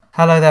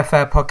Hello there,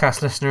 fair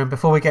podcast listener. And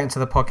before we get into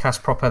the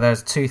podcast proper,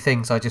 there's two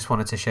things I just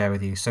wanted to share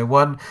with you. So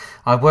one,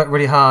 I've worked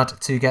really hard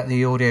to get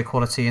the audio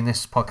quality in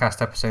this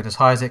podcast episode as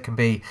high as it can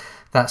be.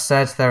 That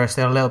said, there is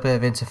still a little bit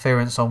of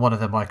interference on one of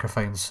the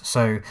microphones.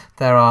 So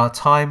there are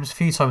a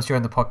few times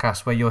during the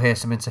podcast where you'll hear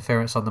some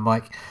interference on the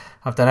mic.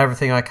 I've done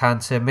everything I can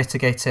to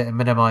mitigate it and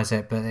minimise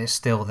it, but it's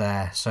still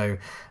there. So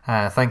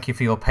thank you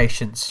for your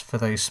patience for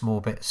those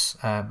small bits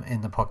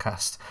in the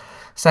podcast.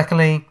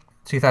 Secondly,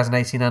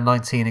 2018 and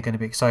 19 are going to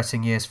be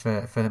exciting years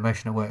for the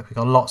Emotion at Work. We've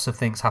got lots of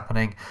things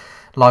happening.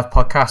 Live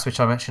podcasts, which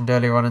I mentioned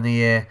earlier on in the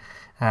year.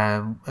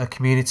 A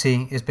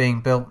community is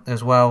being built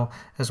as well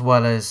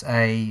as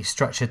a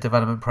structured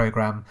development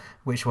program,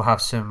 which will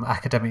have some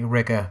academic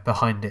rigour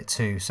behind it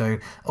too. So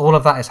all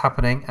of that is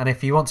happening. And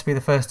if you want to be the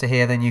first to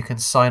hear, then you can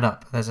sign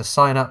up. There's a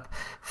sign up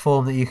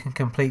form that you can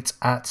complete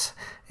at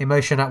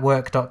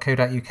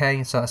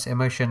emotionatwork.co.uk. So that's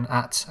emotion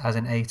at, as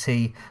in AT,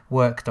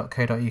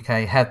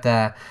 work.co.uk. Head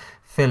there.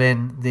 Fill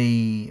in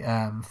the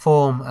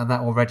form and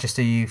that will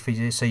register you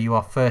so you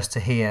are first to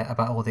hear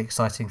about all the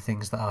exciting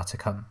things that are to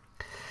come.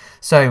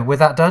 So with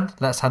that done,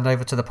 let's hand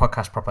over to the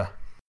podcast proper.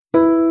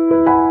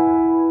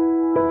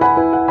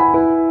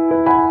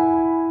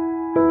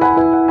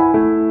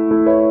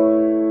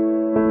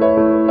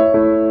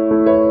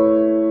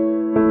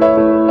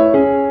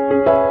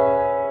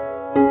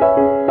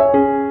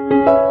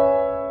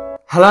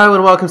 Hello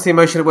and welcome to the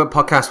Emotion at Work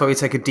podcast, where we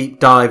take a deep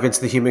dive into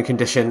the human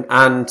condition.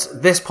 And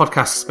this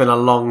podcast has been a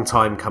long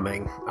time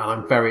coming, and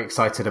I'm very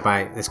excited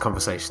about this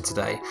conversation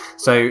today.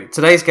 So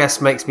today's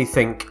guest makes me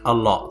think a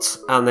lot,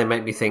 and they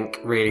make me think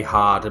really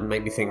hard and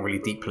make me think really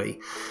deeply.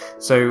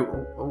 So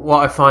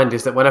what I find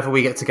is that whenever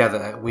we get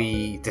together,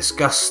 we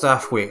discuss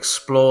stuff, we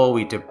explore,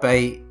 we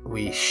debate,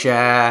 we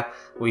share,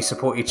 we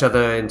support each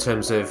other in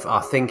terms of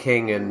our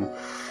thinking and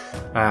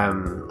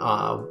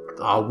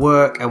our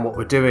work and what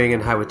we're doing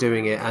and how we're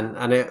doing it,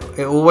 and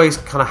it always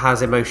kind of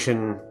has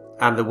emotion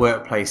and the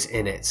workplace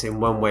in it in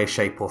one way,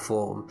 shape or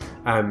form,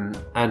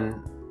 and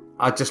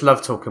I just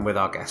love talking with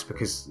our guest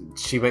because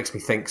she makes me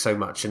think so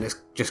much, and it's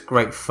just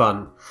great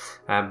fun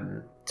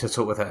to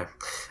talk with her.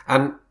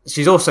 And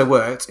she's also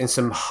worked in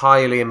some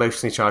highly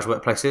emotionally charged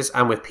workplaces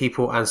and with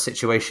people and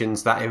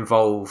situations that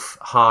involve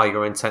high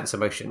or intense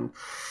emotion.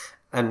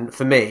 And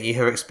for me,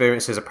 her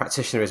experience as a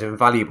practitioner is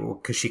invaluable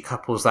because she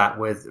couples that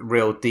with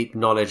real deep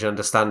knowledge,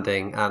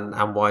 understanding,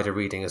 and wider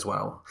reading as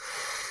well.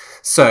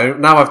 So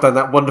now I've done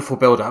that wonderful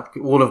build-up,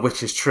 all of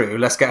which is true.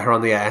 Let's get her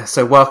on the air.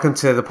 So welcome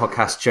to the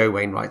podcast, Jo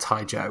Wainwright.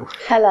 Hi, Jo.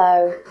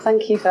 Hello.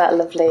 Thank you for that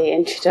lovely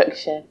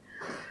introduction.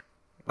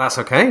 That's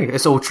okay.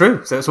 It's all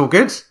true. So it's all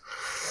good.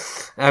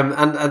 And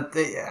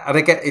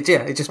I get it.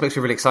 Yeah, it just makes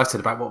me really excited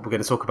about what we're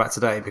going to talk about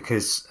today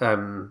because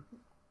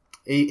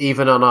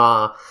even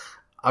on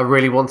I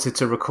really wanted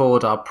to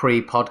record our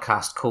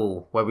pre-podcast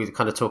call where we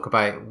kind of talk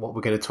about what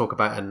we're going to talk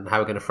about and how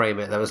we're going to frame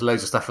it. There was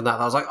loads of stuff in that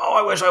I was like,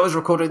 oh, I wish I was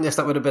recording this.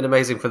 That would have been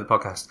amazing for the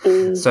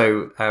podcast.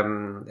 So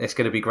it's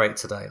going to be great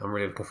today. I'm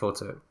really looking forward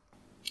to it.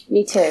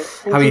 Me too.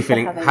 How are you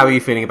feeling? How are you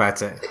feeling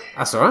about it?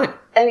 That's all right.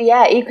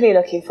 Yeah, equally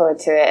looking forward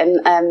to it.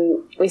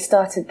 And we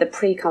started the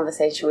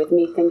pre-conversation with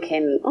me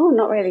thinking,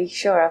 not really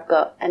sure I've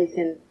got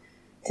anything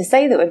to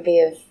say that would be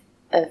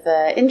of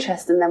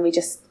interest. And then we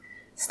just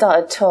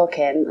started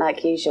talking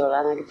like usual,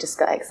 and I just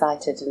got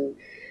excited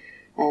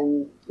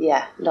and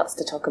yeah, lots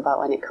to talk about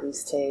when it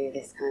comes to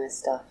this kind of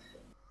stuff.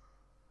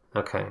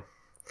 Okay.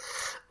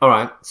 All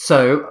right.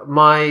 So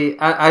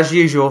as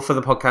usual for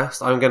the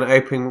podcast, I'm going to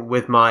open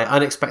with my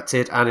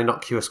unexpected and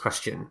innocuous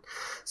question.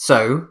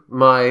 So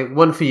my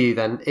one for you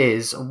then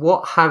is,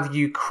 what have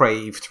you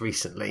craved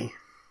recently?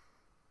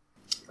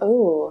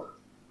 Oh,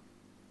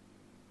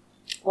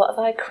 what have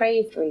I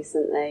craved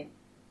recently?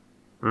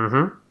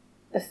 Mm-hmm.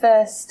 The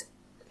first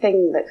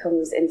thing that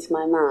comes into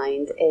my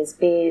mind is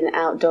being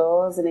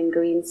outdoors and in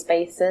green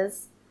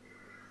spaces.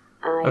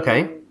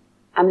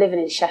 I'm living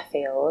in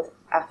Sheffield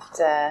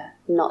after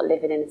not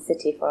living in a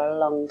city for a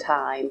long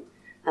time,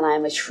 and I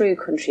am a true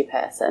country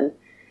person.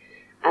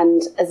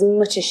 And as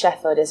much as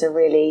Sheffield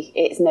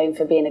it's known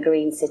for being a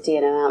green city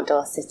and an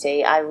outdoor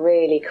city, I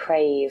really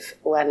crave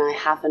when I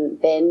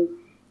haven't been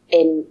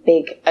in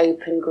big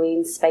open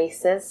green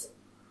spaces.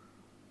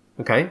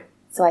 Okay.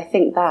 So I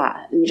think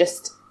that, and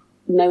just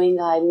knowing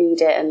I need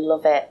it and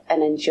love it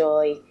and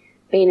enjoy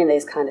being in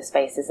those kind of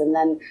spaces, and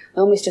then I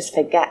almost just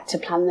forget to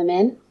plan them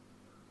in.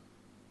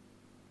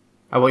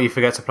 Oh, you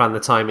forget to plan the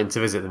time in to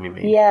visit them, you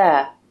mean?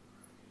 Yeah.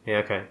 Yeah,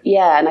 okay.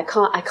 Yeah, and I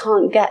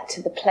can't get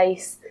to the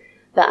place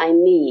that I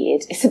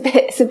need. It's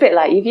a bit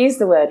like you've used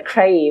the word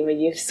crave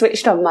and you've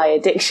switched on my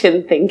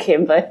addiction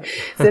thinking, but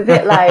it's a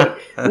bit like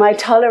my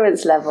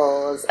tolerance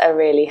levels are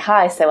really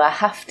high, so I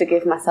have to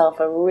give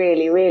myself a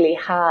really, really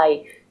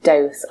high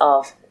dose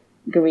of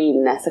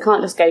greenness. I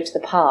can't just go to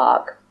the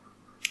park.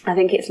 I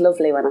think it's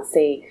lovely when I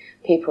see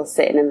people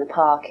sitting in the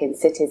park in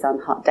cities on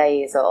hot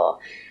days, or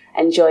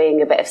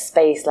enjoying a bit of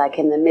space like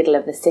in the middle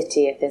of the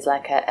city if there's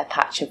like a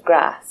patch of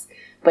grass,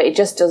 but it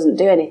just doesn't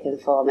do anything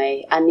for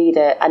me. I need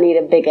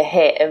a bigger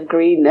hit of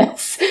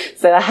greenness.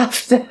 So I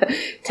have to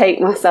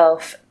take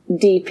myself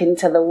deep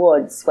into the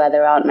woods where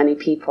there aren't many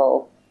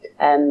people,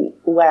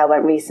 where I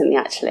went recently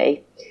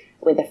actually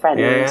with a friend,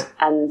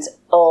 and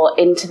or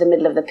into the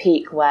middle of the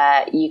peak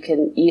where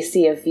you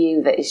see a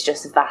view that is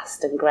just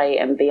vast and great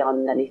and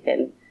beyond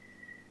anything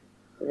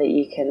that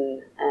you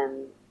can,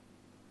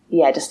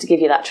 just to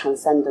give you that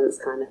transcendence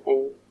kind of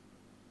thing.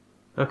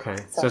 Okay,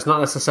 so it's not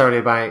necessarily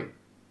about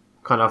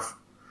kind of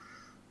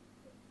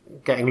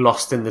getting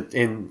lost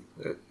in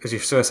as you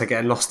sort of say,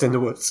 getting lost in the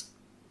woods.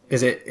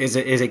 Is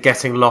it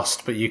getting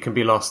lost, but you can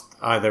be lost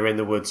either in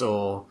the woods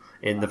or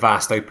in the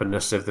vast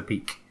openness of the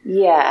peak?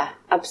 Yeah,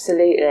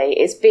 absolutely.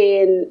 It's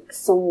being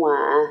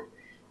somewhere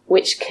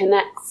which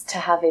connects to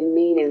having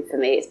meaning for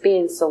me. It's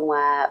being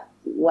somewhere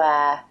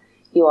where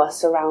you are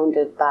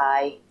surrounded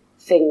by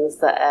things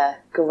that are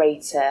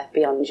greater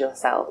beyond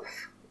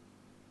yourself.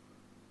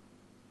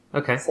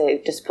 Okay. So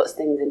it just puts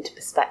things into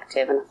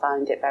perspective, and I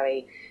find it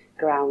very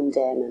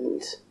grounding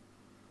and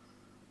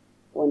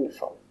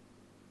wonderful.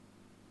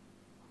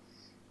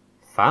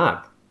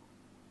 Fab.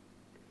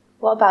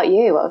 What about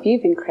you? What have you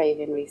been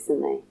craving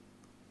recently?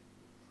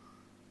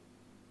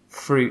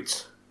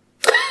 Fruit.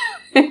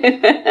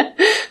 Any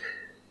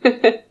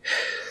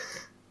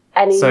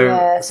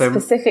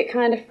specific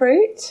kind of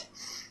fruit?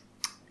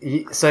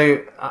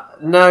 So,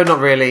 no, not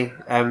really.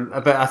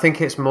 But I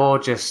think it's more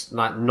just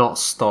like not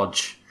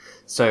stodge.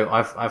 So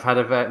I've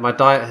had my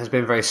diet has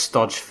been very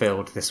stodge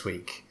filled this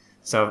week.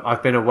 So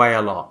I've been away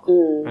a lot,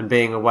 and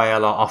being away a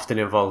lot often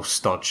involves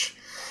stodge.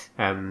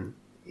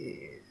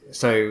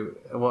 So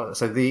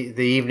the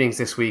evenings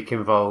this week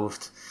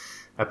involved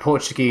a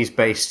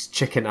Portuguese-based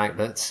chicken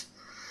outlet,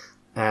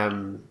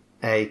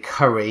 a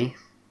curry,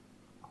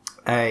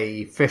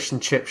 a fish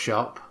and chip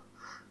shop,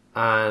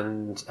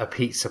 and a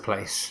pizza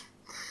place.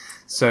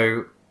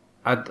 So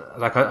I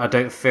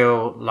don't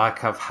feel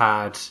like I've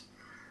had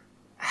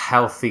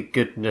healthy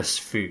goodness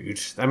food.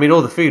 I mean,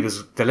 all the food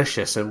was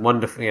delicious and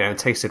wonderful, and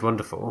tasted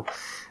wonderful.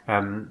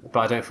 But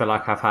I don't feel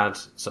like I've had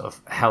sort of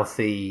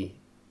healthy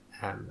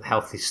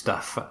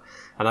stuff,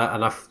 and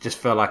I just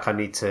feel like I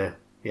need to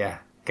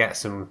get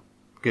some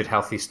good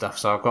healthy stuff.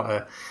 So I've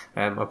got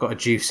a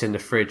juice in the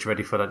fridge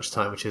ready for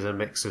lunchtime, which is a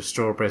mix of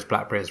strawberries,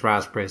 blackberries,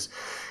 raspberries,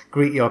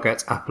 Greek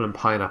yogurt, apple and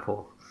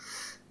pineapple,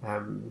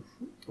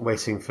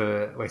 waiting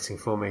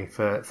for me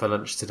for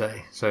lunch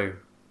today. So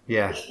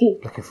yeah,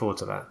 looking forward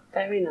to that.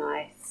 Very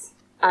nice.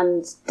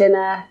 And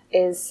dinner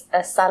is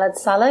a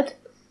salad?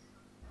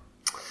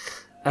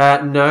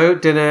 No,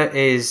 dinner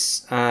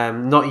is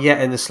not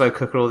yet in the slow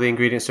cooker. All the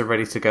ingredients are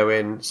ready to go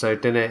in. So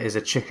dinner is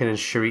a chicken and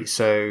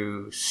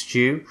chorizo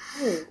stew.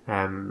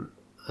 And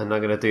I'm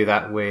going to do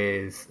that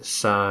with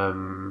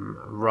some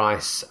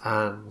rice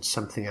and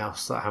something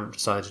else that I haven't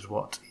decided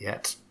what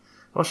yet.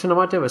 Actually, I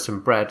might do it with some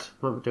bread.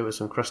 I might do it with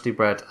some crusty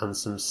bread and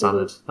some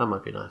salad. Mm-hmm. That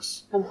might be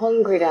nice. I'm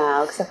hungry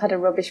now because I've had a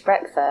rubbish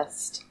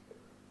breakfast.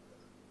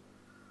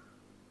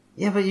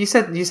 Yeah, but you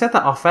said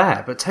that off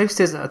air. But toast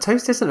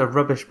isn't a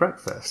rubbish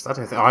breakfast. I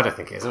don't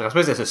think it is. I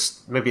suppose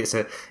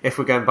if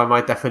we're going by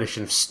my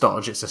definition of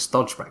stodge, it's a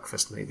stodge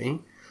breakfast maybe.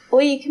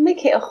 Or you can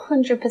make it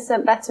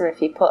 100% better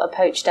if you put a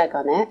poached egg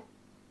on it.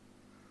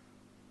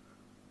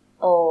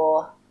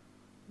 Or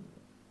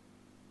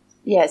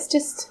it's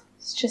just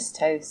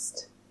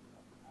toast.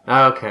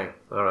 Oh, okay,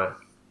 all right.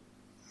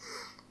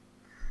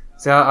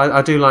 So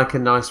I do like a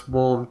nice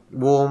warm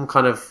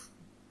kind of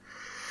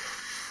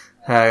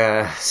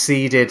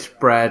seeded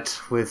bread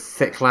with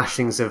thick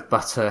lashings of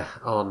butter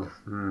on.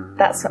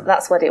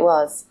 That's what it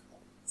was.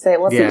 So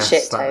it wasn't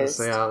shit toast.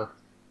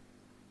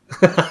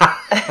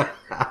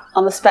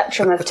 On the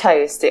spectrum of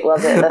toast, it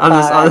was at the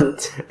far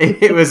end.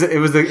 It was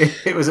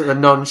at the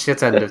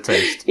non-shit end of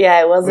toast.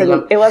 Yeah, it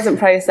wasn't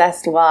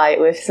processed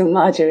white with some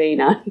margarine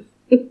on.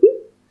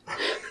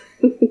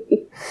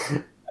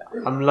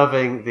 I'm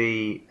loving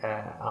that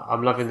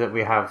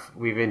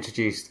we've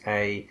introduced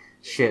a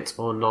shit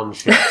or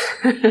non-shit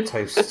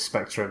toast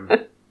spectrum.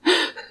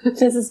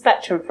 There's a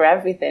spectrum for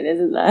everything,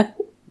 isn't there?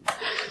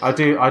 I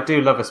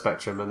do love a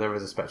spectrum, and there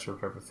is a spectrum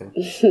for everything.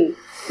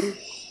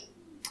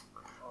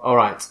 All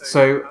right,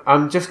 so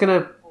I'm just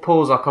going to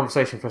pause our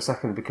conversation for a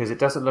second because it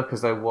doesn't look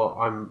as though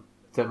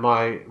that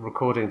my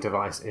recording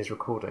device is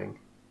recording.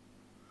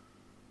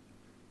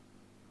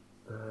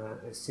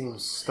 It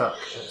seems stuck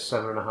at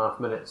 7.5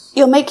 minutes.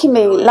 You're making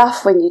me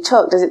laugh when you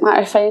talk. Does it matter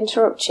if I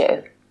interrupt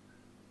you?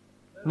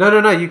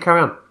 No, you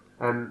carry on.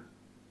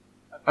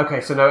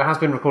 Okay, so no, it has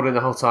been recording the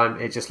whole time.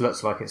 It just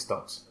looks like it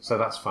stops, so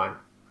that's fine.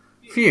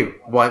 Phew,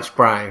 wipes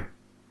brow.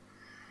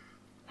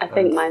 I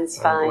think mine's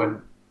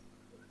fine.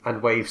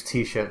 And waves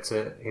t-shirt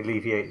to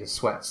alleviate the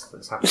sweats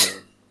that's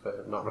happening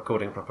for not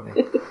recording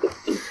properly.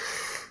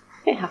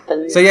 It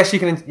happens. So yes, you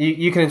can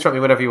interrupt me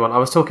whenever you want. I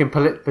was talking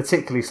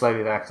particularly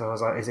slowly there because I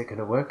was like, is it going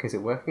to work? Is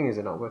it working? Is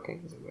it not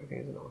working? Is it working?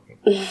 Is it not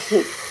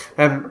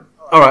working?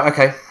 All right,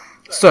 okay.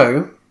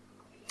 So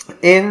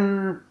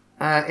in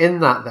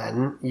that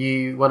then,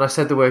 when I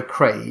said the word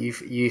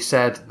crave, you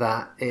said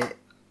that it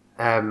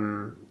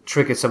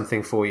triggered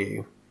something for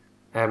you.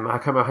 I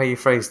can't remember how you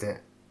phrased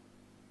it.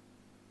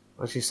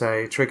 What did you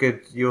say?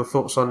 Triggered your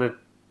thoughts on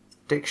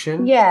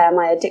addiction? Yeah,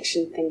 my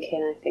addiction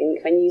thinking, I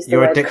think. When you use the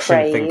Your word addiction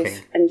crave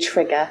thinking. and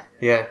trigger.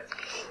 Yeah.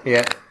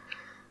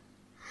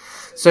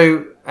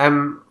 So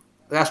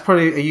that's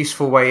probably a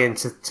useful way in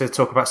to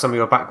talk about some of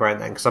your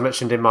background then, because I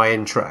mentioned in my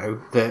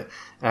intro that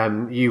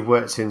you've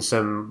worked in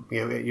some,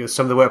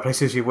 some of the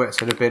workplaces you've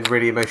worked in have been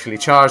really emotionally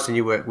charged, and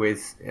you work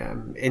with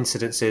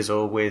incidences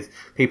or with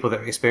people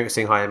that are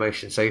experiencing high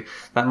emotion. So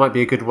that might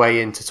be a good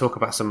way in to talk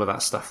about some of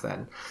that stuff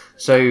then.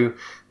 So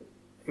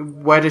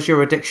where does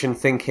your addiction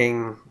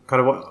thinking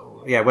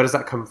where does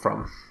that come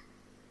from?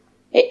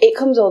 It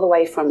comes all the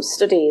way from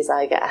studies,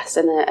 I guess.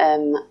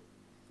 And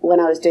when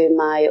I was doing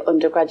my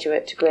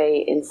undergraduate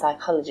degree in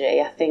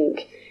psychology, I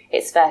think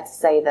it's fair to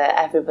say that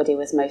everybody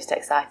was most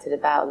excited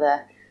about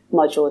the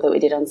module that we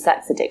did on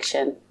sex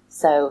addiction.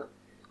 So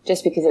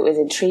just because it was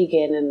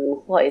intriguing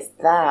and what is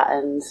that,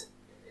 and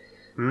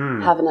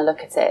having a look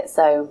at it.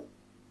 So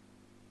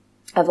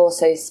I've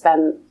also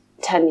spent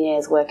 10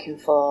 years working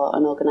for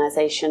an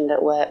organisation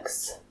that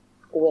works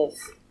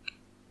with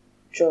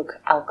drug,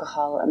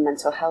 alcohol and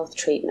mental health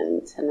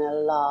treatment, and a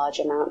large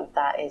amount of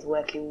that is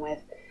working with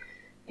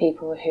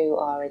people who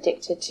are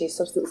addicted to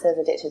substances,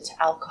 addicted to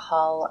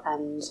alcohol,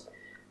 and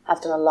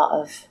I've done a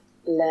lot of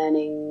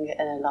learning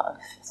and a lot of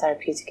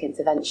therapeutic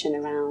intervention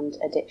around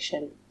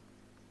addiction.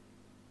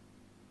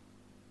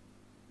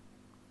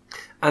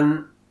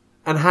 And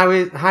how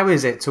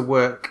is it to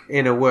work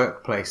in a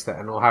workplace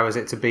then, or how is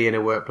it to be in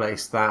a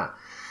workplace that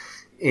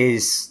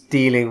is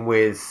dealing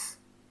with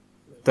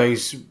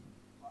those?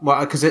 Well,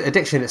 because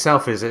addiction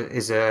itself is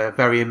a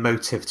very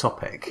emotive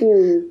topic,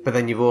 but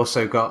then you've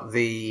also got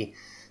the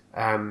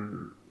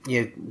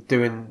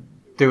doing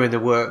the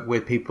work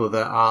with people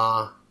that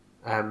are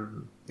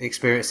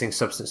experiencing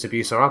substance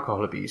abuse or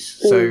alcohol abuse.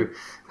 So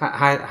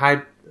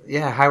how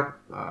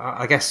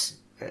I guess,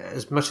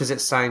 as much as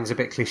it sounds a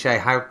bit cliche,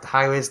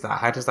 how is that?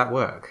 How does that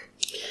work?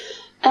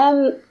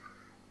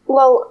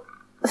 Well,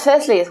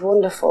 firstly, it's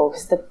wonderful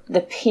because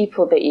the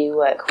people that you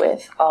work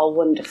with are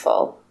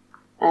wonderful.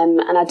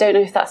 And I don't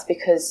know if that's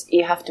because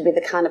you have to be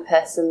the kind of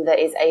person that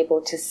is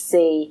able to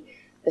see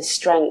the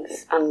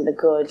strength and the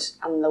good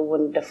and the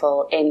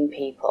wonderful in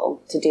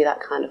people to do that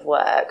kind of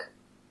work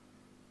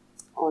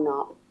or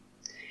not.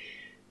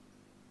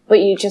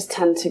 But you just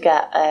tend to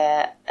get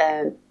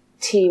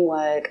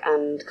teamwork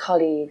and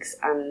colleagues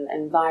and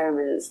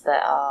environments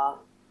that are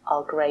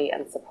great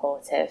and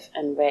supportive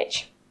and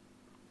rich.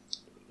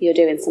 You're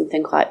doing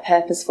something quite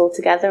purposeful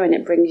together and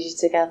it brings you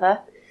together.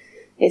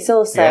 It's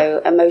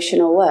also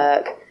emotional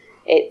work.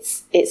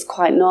 It's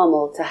quite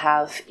normal to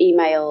have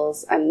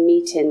emails and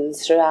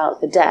meetings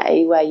throughout the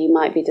day where you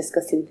might be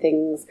discussing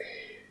things,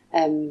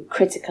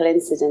 critical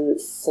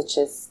incidents such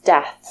as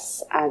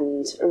deaths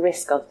and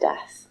risk of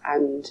death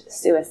and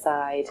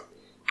suicide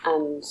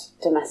and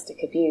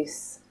domestic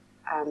abuse,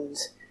 and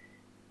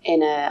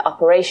in an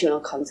operational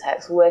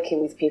context,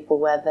 working with people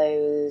where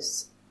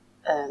those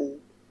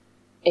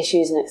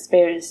issues and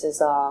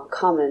experiences are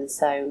common.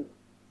 So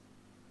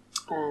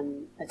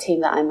a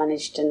team that I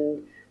managed,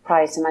 and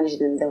prior to managing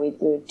them, that we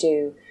would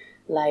do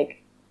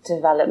like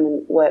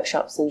development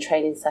workshops and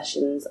training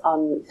sessions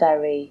on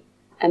very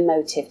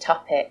emotive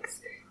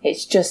topics.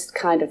 It's just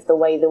kind of the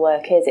way the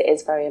work is. It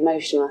is very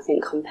emotional. I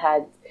think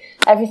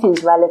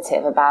everything's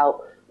relative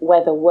about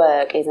whether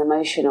work is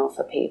emotional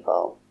for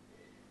people.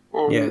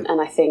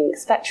 And I think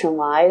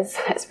spectrum-wise,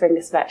 let's bring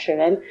the spectrum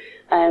in,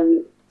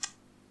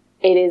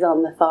 it is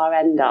on the far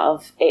end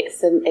of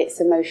it's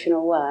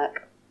emotional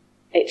work.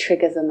 It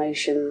triggers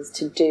emotions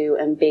to do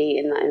and be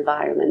in that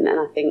environment. And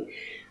I think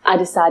I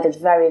decided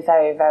very,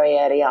 very, very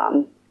early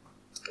on,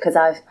 because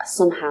I've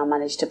somehow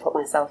managed to put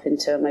myself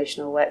into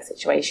emotional work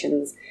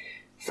situations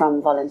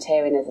from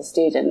volunteering as a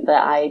student,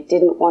 that I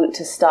didn't want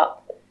to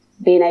stop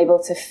being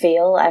able to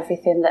feel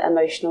everything that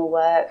emotional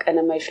work and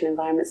emotional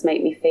environments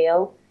make me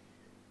feel.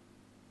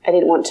 I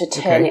didn't want to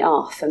turn it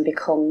off and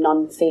become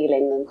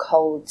non-feeling and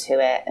cold to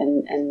it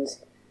and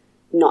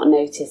not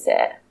notice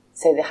it.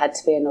 So there had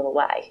to be another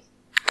way.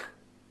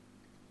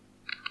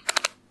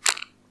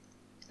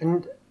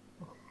 And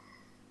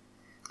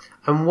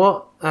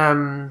what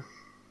can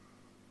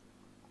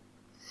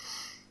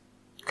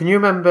you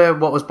remember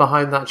what was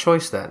behind that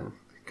choice then?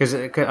 Because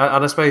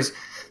I suppose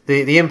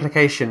the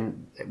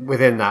implication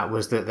within that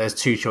was that there's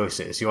two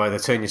choices. You either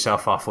turn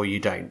yourself off or you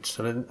don't.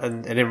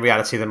 And in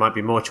reality, there might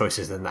be more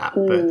choices than that.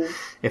 But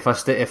if I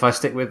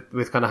stick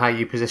with kind of how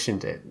you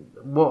positioned it,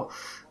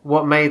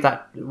 what made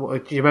that?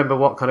 Do you remember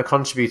what kind of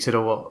contributed,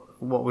 or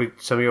what were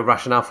some of your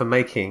rationale for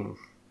making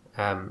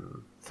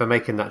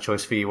that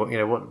choice for you?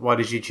 Why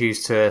did you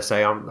choose to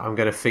say I'm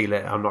going to feel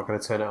it, I'm not going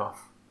to turn it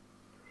off?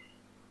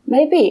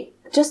 Maybe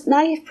just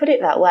now you've put it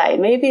that way,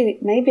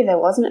 maybe there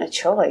wasn't a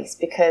choice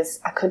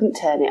because I couldn't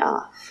turn it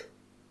off.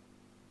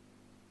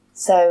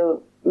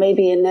 So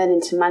maybe in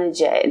learning to manage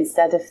it,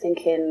 instead of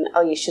thinking,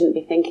 oh, you shouldn't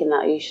be thinking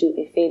that, or you shouldn't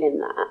be feeling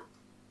that,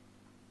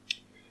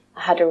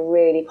 I had a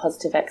really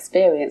positive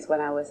experience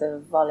when I was a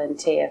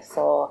volunteer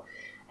for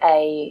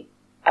I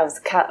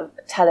was a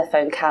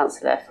telephone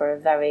counsellor for a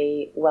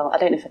very, well, I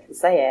don't know if I can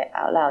say it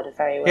out loud,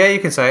 Yeah, you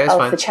can say it, it's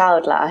fine. For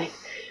Childline.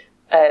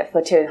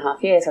 for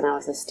 2.5 years when I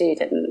was a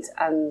student,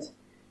 and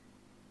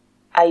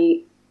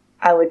I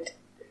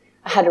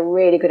had a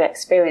really good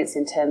experience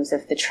in terms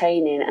of the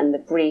training and the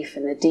brief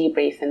and the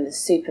debrief and the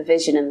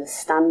supervision and the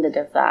standard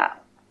of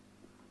that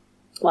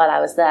while I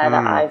was there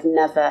that I've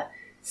never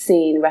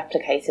seen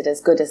replicated as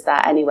good as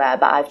that anywhere.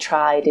 But I've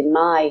tried in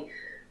my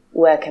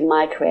work and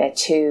my career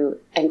to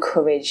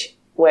encourage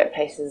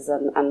workplaces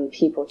and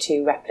people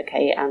to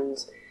replicate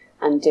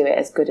and do it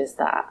as good as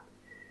that.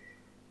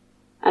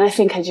 And I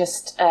think I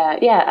just, I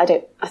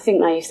think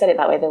now you said it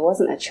that way, there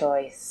wasn't a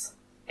choice.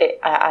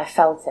 I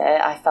felt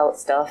it, I felt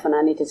stuff, and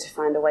I needed to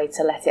find a way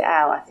to let it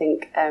out. I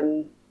think,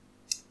 I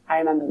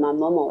remember my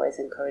mum always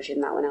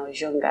encouraging that when I was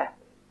younger.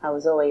 I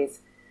was always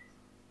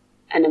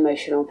an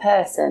emotional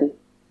person.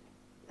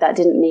 That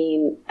didn't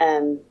mean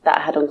that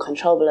I had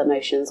uncontrollable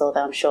emotions,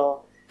 although I'm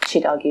sure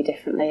she'd argue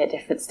differently at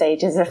different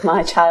stages of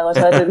my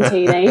childhood and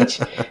teenage.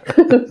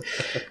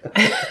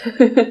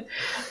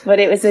 But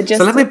it was just.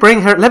 So let me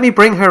bring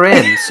her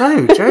in.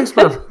 So Jo's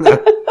mum.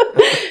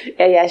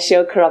 Yeah,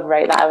 she'll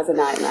corroborate that I was a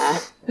nightmare.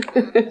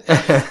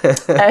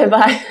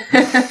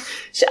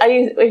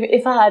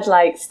 If I had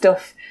like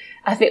stuff,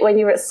 I think when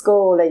you're at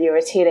school and you're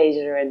a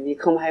teenager and you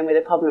come home with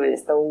a problem and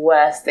it's the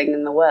worst thing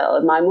in the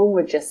world, my mum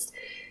would just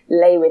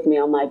lay with me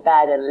on my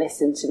bed and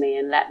listen to me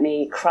and let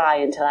me cry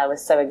until I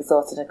was so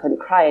exhausted I couldn't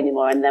cry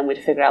anymore, and then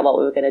we'd figure out what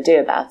we were going to do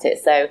about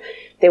it. So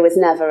there was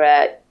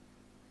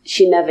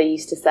she never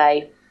used to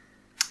say,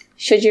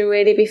 should you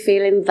really be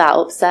feeling that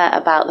upset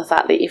about the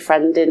fact that your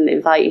friend didn't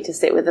invite you to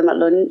sit with them at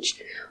lunch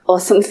or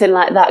something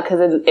like that,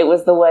 because it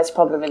was the worst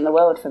problem in the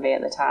world for me at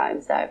the time.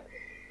 So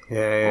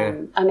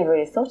I never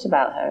really thought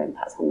about her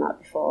impact on that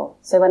before.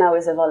 So when I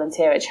was a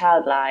volunteer at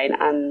Childline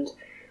and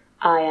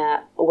I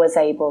was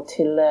able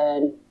to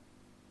learn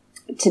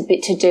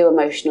to do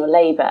emotional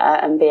labour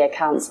and be a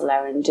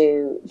counsellor and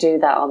do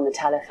that on the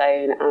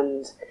telephone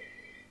and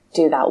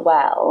do that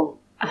well,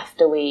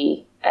 after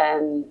we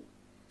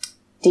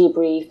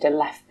debriefed and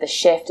left the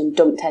shift and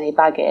dumped any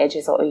baggage,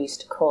 is what we used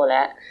to call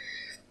it,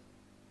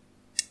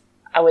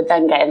 I would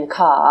then get in the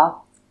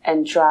car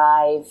and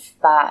drive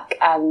back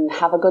and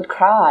have a good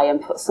cry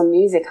and put some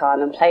music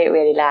on and play it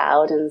really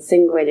loud and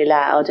sing really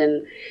loud.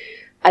 And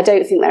I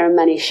don't think there are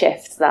many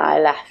shifts that I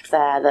left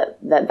there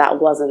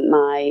that wasn't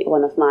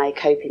one of my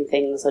coping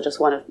things, or just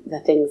one of the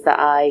things that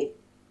I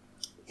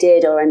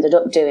did or ended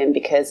up doing,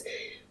 because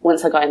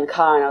once I got in the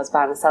car and I was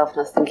by myself and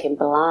I was thinking,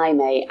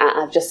 blimey,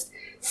 I've just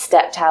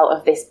stepped out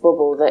of this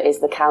bubble that is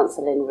the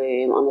counselling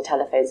room on the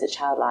telephones at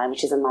Childline,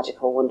 which is a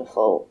magical,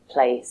 wonderful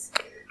place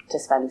to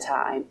spend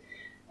time.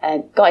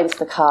 Got into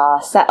the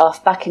car, set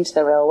off back into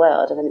the real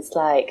world, and then it's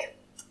like,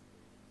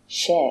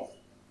 shit,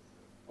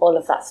 all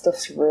of that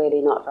stuff's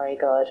really not very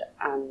good.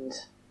 And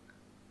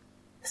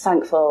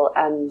thankful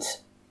and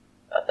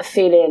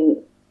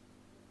feeling,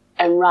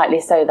 and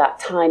rightly so, that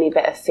tiny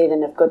bit of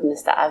feeling of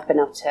goodness that I've been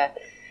able to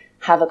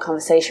have a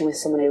conversation with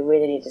someone who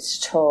really needed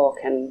to talk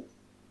and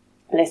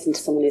listen to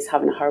someone who's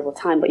having a horrible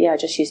time. But yeah, I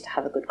just used to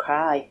have a good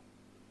cry.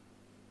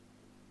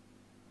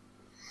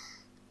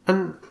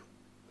 And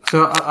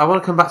so I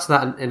want to come back to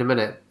that in a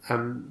minute.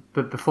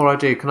 But before I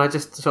do, can I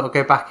just sort of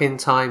go back in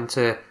time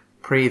to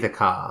pre the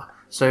car?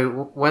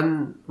 So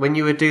when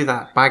you would do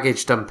that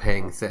baggage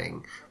dumping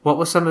thing, what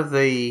were some of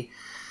the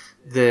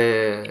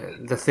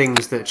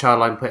things that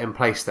Childline put in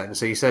place then?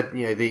 So you said,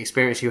 the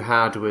experience you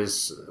had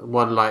was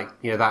one like,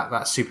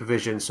 that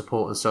supervision,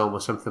 support and so on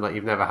was something like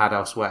you've never had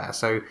elsewhere.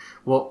 So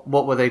what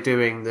were they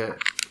doing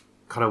that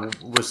kind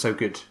of was so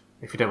good,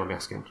 if you don't mind me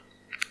asking?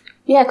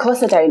 Yeah, of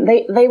course I don't.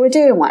 They were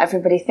doing what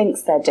everybody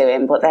thinks they're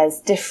doing, but there's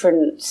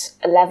different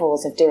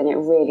levels of doing it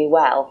really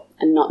well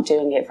and not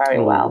doing it very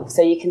well.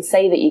 So you can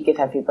say that you give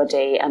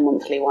everybody a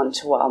monthly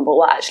one-to-one, but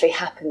what actually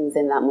happens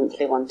in that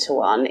monthly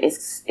one-to-one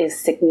is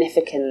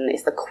significant.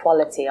 It's the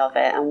quality of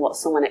it and what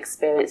someone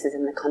experiences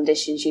in the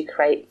conditions you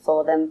create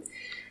for them.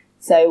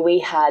 So we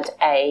had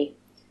a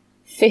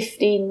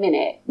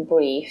 15-minute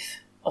brief,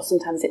 or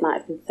sometimes it might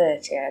have been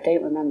 30, I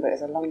don't remember, it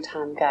was a long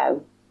time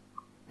ago.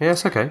 Yeah,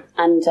 it's okay.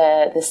 And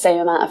the same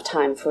amount of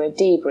time for a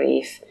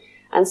debrief.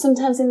 And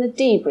sometimes in the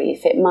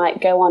debrief it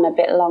might go on a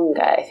bit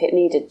longer if it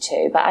needed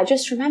to, but I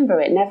just remember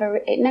it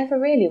never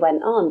really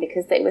went on,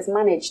 because it was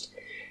managed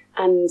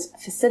and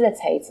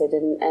facilitated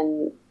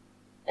and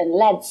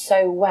led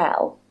so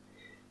well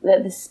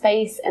that the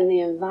space and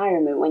the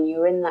environment when you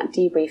were in that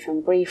debrief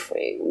and brief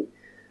room,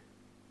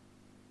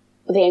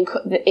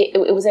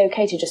 it was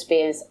okay to just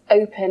be as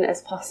open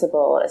as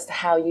possible as to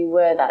how you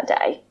were that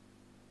day.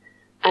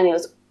 And it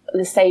was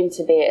the same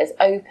to be as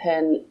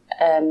open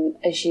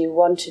as you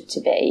wanted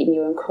to be and you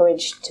were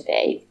encouraged to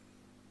be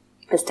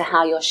as to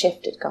how your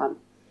shift had gone.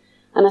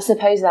 And I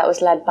suppose that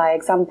was led by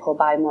example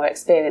by more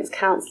experienced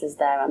counsellors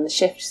there and the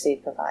shift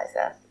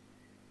supervisor.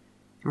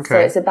 Okay. So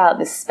it's about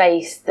the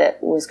space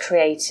that was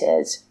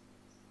created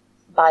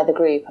by the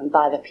group and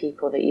by the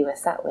people that you were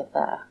sat with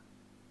there.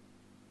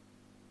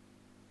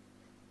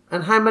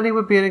 And how many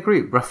would be in a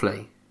group,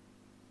 roughly?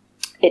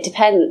 It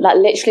depends. That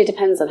literally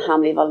depends on how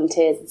many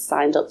volunteers had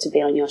signed up to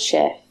be on your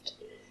shift.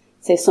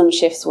 So some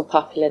shifts were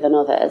popular than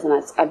others, and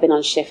I've been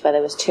on shift where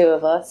there was 2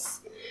 of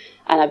us,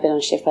 and I've been on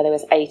shift where there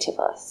was 8 of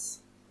us.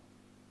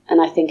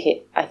 And I think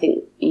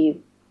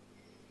you'd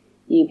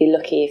be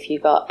lucky if you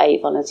got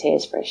 8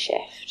 volunteers for a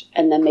shift,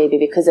 and then maybe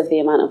because of the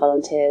amount of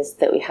volunteers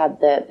that we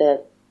had,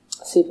 the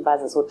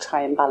supervisors would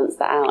try and balance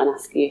that out and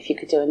ask you if you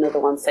could do another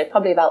one. So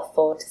probably about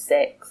 4 to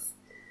 6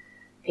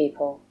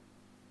 people.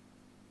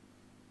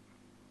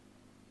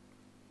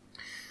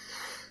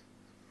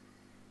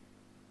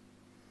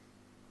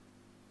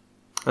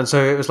 And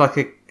so it was like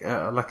a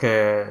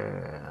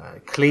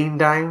clean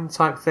down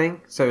type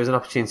thing. So it was an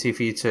opportunity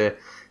for you to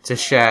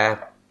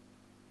share,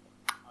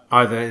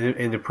 either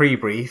in the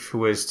pre-brief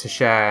was to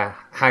share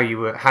how you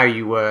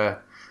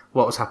were,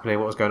 what was happening,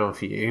 what was going on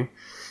for you,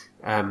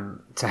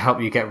 to help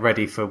you get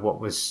ready for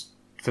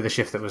the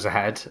shift that was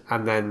ahead.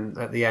 And then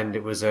at the end,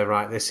 it was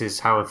right, this is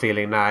how I'm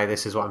feeling now.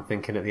 This is what I'm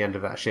thinking at the end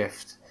of that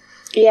shift.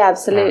 Yeah,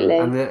 absolutely.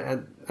 And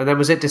then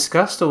was it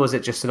discussed, or was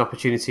it just an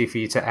opportunity for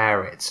you to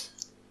air it?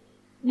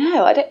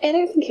 No, I don't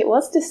think it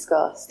was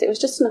discussed. It was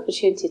just an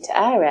opportunity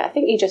to air it. I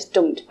think you just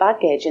dumped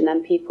baggage, and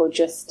then people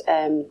just...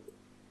 I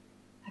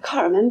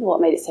can't remember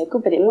what made it so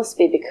good, but it must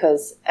be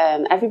because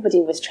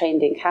everybody was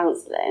trained in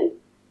counselling,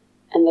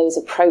 and those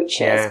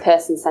approaches,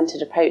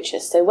 person-centred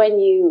approaches. So when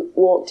you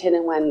walked in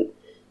and went...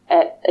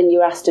 and you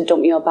were asked to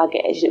dump your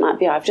baggage, it might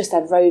be, I've just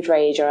had road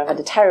rage, or I've had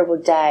a terrible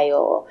day,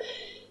 or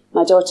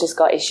my daughter's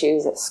got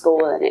issues at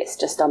school and it's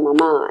just on my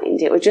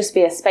mind. It would just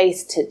be a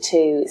space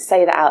to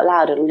say that out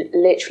loud and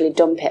literally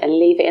dump it and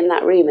leave it in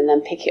that room and then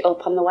pick it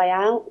up on the way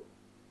out.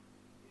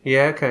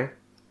 Yeah, okay.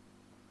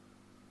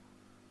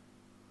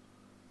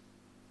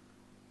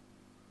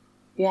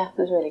 Yeah, it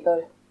was really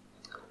good.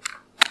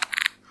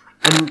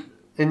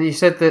 And you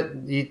said that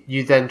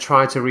you then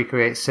try to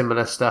recreate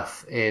similar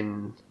stuff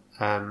in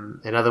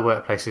other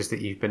workplaces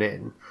that you've been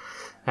in.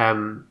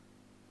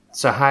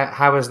 So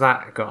how has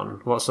that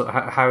gone?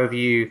 How have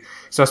you?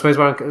 So I suppose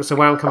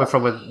where I'm coming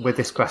from with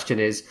this question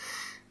is,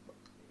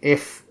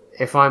 if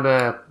I'm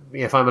a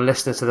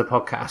listener to the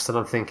podcast and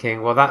I'm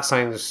thinking, well, that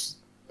sounds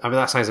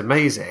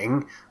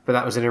amazing, but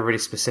that was in a really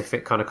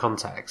specific kind of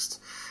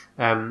context.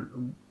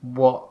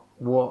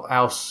 What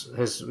else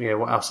has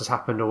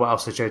happened, or what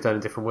else has Joe done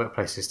in different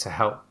workplaces to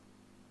help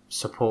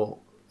support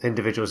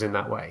individuals in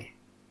that way?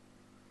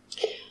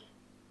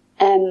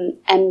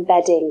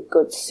 Embedding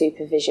good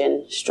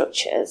supervision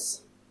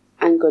structures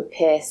and good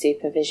peer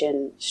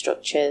supervision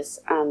structures,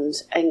 and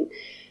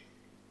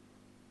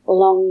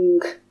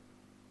long,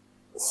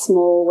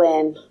 small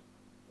win,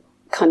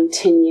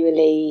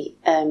 continually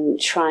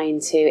trying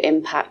to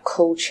impact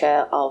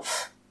culture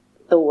of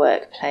the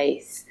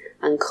workplace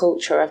and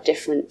culture of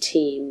different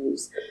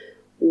teams,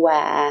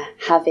 where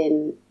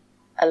having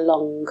a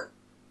long,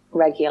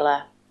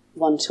 regular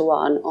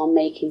one-to-one or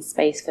making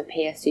space for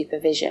peer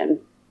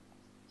supervision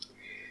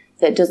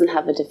that doesn't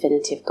have a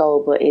definitive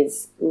goal but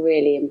is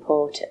really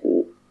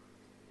important,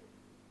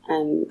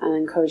 and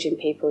encouraging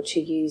people to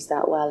use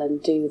that well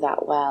and do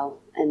that well,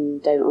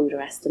 and don't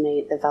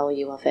underestimate the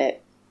value of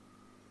it.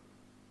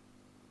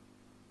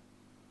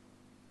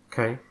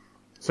 Okay.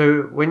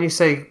 So when you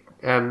say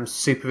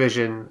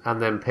supervision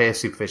and then peer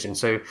supervision,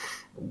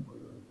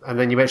 and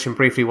then you mentioned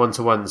briefly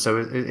one-to-one, so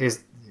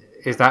is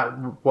that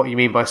what you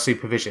mean by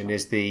supervision?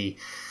 Is the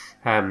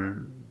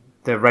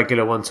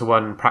regular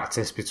one-to-one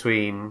practice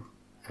between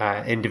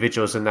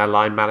individuals and their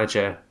line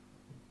manager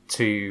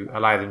to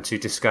allow them to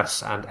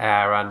discuss and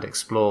air and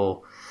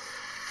explore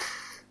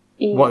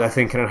what they're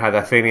thinking and how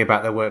they're feeling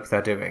about the work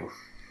they're doing?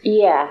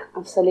 Yeah,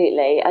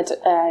 absolutely.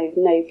 I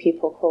know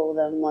people call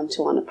them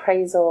one-to-one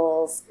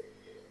appraisals.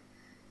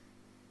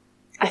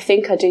 I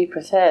think I do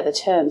prefer the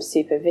term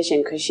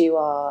supervision, because you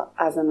are,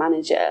 as a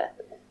manager,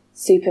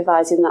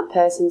 supervising that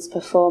person's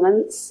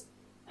performance.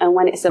 And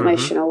when it's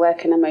emotional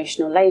work and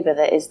emotional labour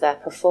that is their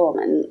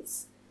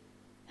performance,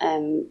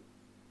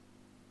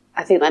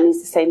 I think that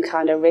needs the same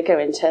kind of rigour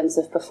in terms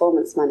of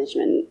performance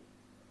management.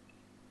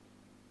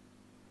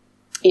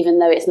 Even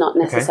though it's not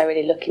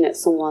necessarily looking at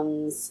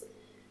someone's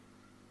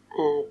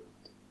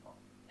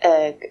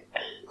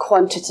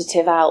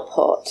quantitative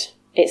output,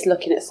 it's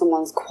looking at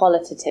someone's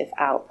qualitative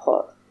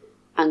output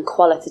and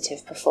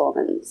qualitative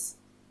performance.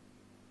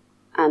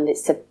 And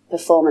it's the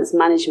performance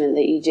management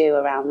that you do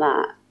around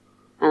that.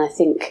 And I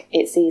think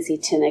it's easy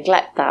to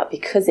neglect that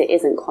because it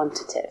isn't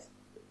quantitative.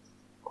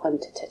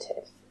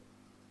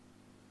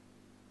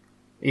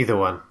 Either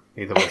one's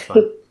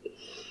fine.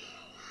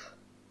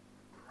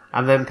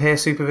 And then peer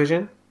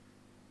supervision?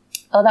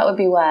 Oh, that would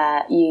be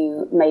where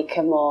you make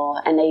a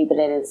more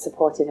enabling and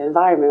supportive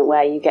environment,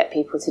 where you get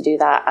people to do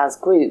that as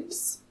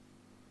groups.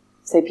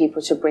 So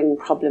people to bring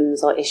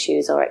problems or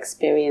issues or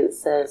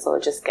experiences, or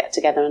just get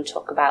together and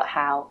talk about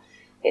how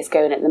it's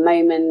going at the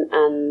moment,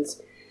 and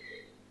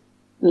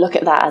look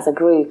at that as a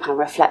group and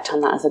reflect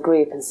on that as a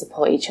group and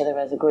support each other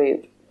as a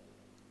group.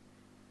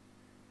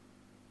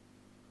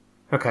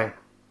 Okay.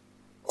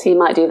 So you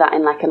might do that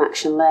in like an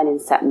action learning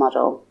set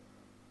model.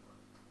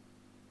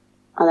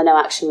 And I know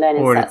action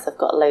learning sets have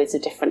got loads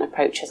of different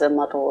approaches and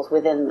models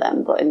within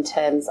them, but in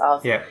terms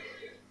of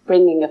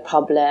bringing a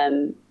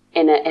problem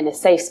in a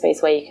safe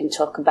space where you can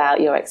talk about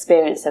your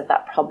experience of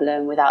that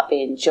problem without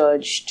being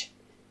judged,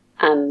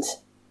 and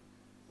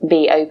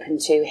be open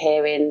to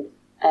hearing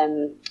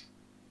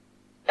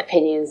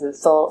opinions and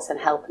thoughts and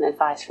help and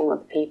advice from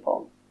other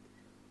people,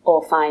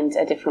 or find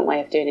a different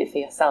way of doing it for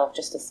yourself,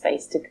 just a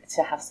space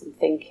to have some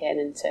thinking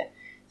and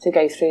to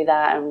go through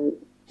that and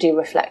do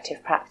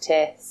reflective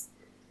practice.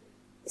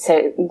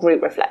 So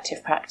group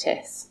reflective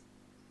practice.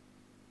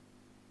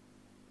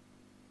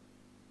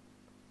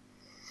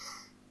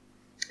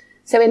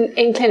 So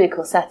in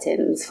clinical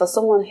settings, for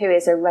someone who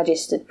is a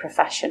registered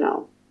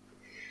professional,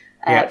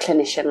 a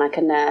clinician like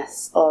a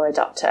nurse or a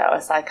doctor or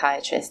a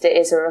psychiatrist, it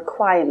is a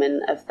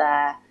requirement of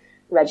their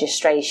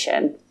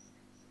registration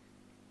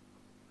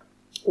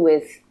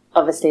with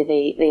obviously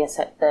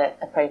the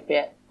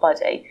appropriate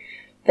body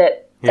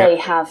that they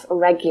have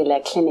regular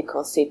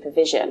clinical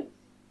supervision.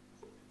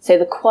 So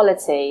the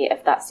quality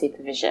of that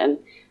supervision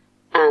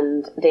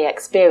and the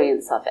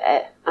experience of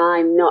it,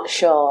 I'm not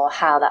sure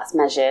how that's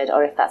measured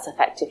or if that's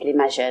effectively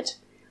measured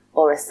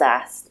or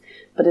assessed.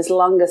 But as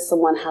long as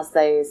someone has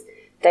those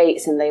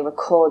dates and they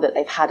record that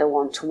they've had a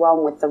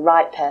one-to-one with the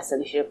right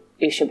person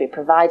who should be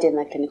providing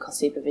their clinical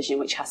supervision,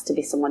 which has to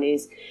be someone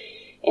who's,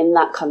 in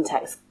that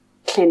context,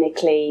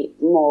 clinically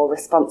more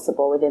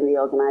responsible within the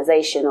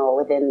organisation or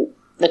within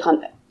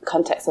the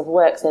context of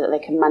work so that they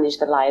can manage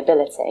the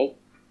liability.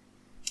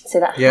 So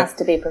that has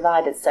to be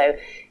provided. So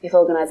if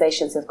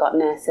organisations have got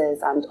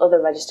nurses and other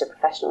registered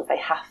professionals, they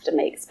have to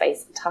make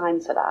space and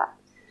time for that.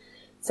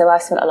 So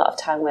I've spent a lot of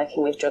time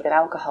working with drug and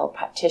alcohol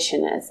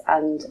practitioners,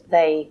 and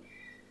they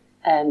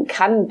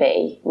can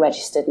be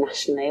registered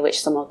nationally,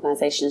 which some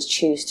organisations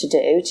choose to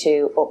do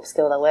to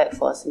upskill their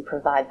workforce and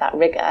provide that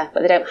rigour,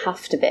 but they don't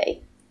have to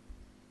be,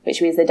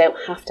 which means they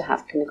don't have to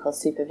have clinical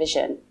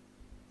supervision,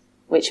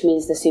 which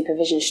means the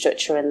supervision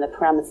structure and the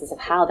parameters of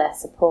how they're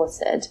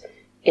supported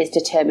is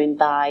determined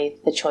by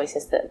the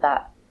choices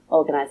that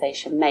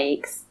organisation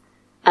makes,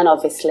 and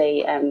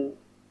obviously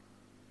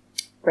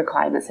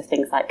requirements of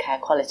things like Care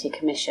Quality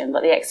Commission.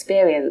 But the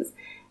experience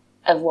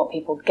of what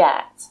people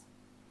get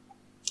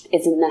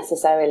isn't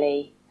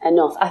necessarily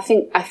enough. I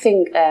think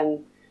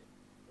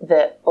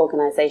that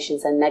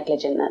organisations are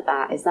negligent at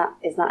that. Is that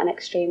an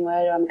extreme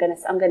word? Or I'm going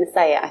to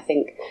say it. I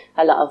think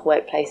a lot of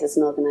workplaces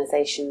and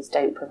organisations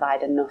don't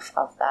provide enough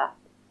of that,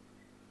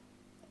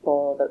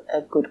 or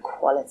a good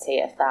quality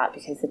of that,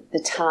 because the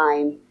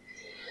time,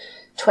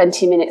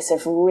 20 minutes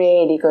of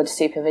really good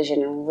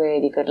supervision and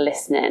really good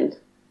listening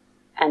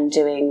and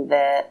doing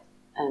the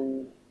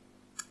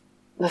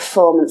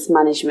performance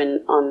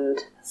management on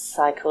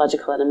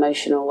psychological and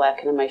emotional work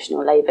and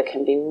emotional labour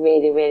can be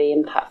really, really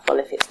impactful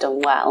if it's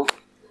done well,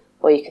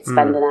 or you could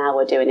spend an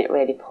hour doing it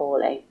really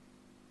poorly.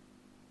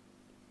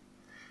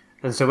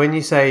 And so when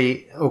you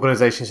say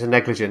organisations are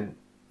negligent,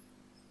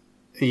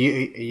 are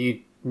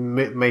you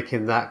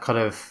making that kind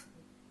of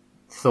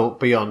thought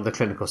beyond the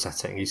clinical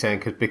setting? You're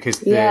saying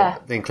because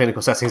in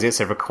clinical settings it's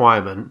a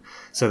requirement,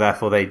 so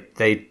therefore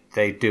they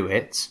do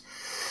it,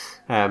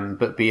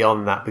 but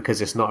beyond that,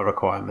 because it's not a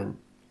requirement,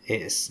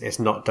 it's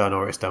not done,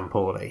 or it's done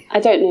poorly. I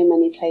don't know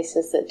many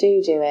places that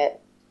do it.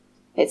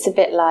 It's a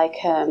bit like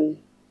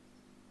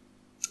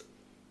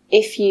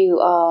if you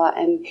are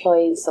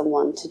employing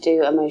someone to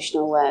do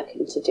emotional work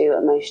and to do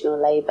emotional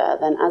labour,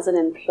 then as an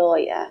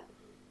employer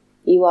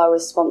you are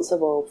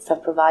responsible for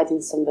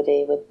providing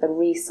somebody with the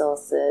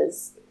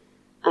resources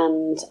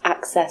and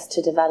access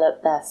to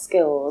develop their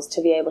skills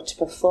to be able to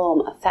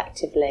perform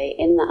effectively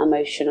in that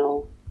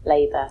emotional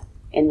labour,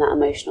 in that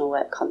emotional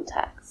work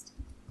context.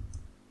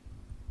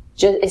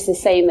 It's the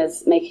same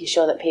as making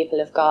sure that people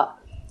have got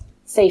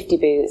safety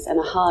boots and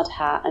a hard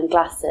hat and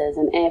glasses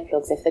and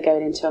earplugs if they're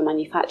going into a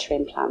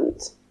manufacturing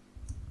plant.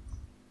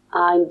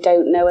 I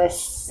don't know a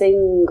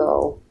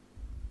single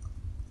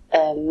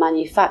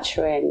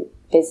manufacturing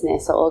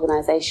business or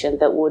organisation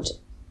that would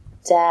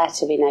dare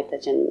to be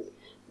negligent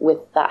with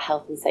that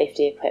health and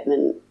safety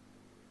equipment.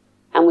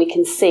 And we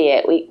can see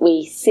it.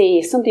 We see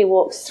if somebody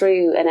walks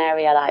through an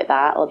area like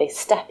that, or they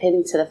step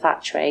into the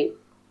factory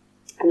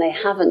and they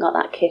haven't got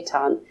that kit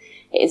on,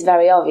 it is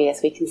very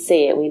obvious. We can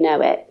see it, we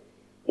know it.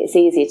 It's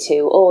easy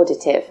to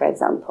audit it, for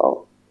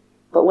example.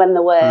 But when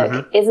the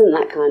work isn't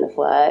that kind of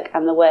work,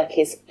 and the work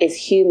is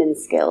human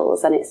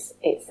skills, and it's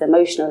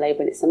emotional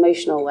labour and it's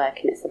emotional work,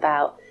 and it's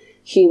about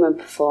human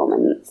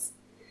performance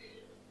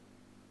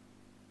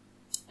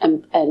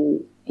and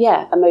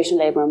emotional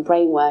labour and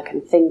brain work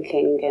and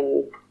thinking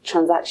and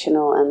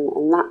transactional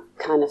and that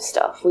kind of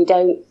stuff.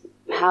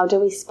 How do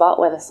we spot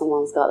whether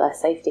someone's got their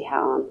safety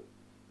hat on?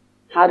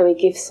 How do we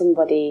give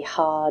somebody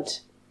hard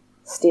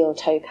steel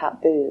toe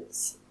cap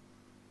boots?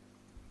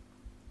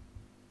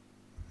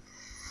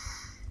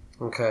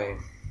 Okay,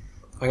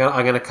 I'm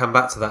gonna come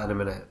back to that in a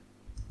minute,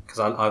 because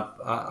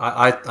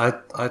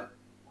I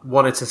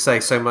wanted to say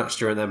so much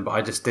during them, but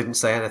I just didn't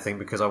say anything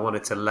because I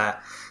wanted to let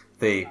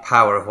the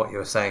power of what you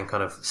were saying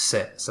kind of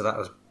sit. So that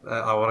was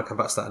I want to come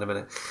back to that in a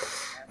minute.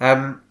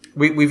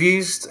 we've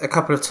used a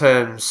couple of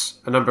terms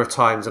a number of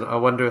times, and I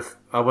wonder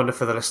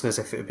for the listeners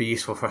if it would be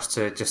useful for us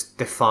to just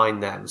define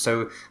them.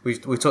 So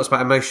we've talked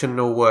about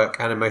emotional work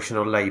and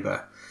emotional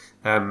labour,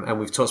 and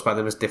we've talked about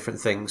them as different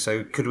things.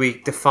 So could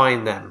we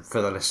define them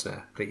for the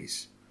listener,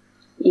 please?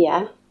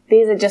 Yeah,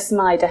 these are just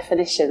my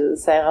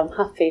definitions, so I'm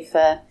happy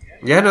for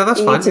that's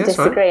you fine. to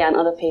disagree and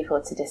other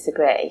people to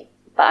disagree.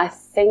 But I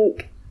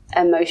think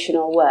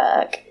emotional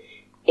work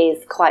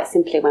is quite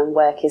simply when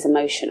work is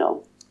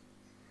emotional.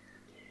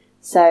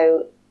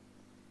 So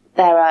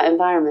there are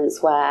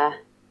environments where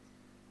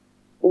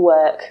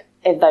work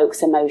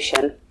evokes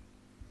emotion,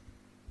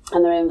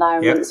 and there are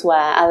environments where,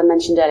 as I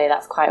mentioned earlier,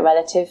 that's quite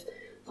relative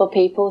for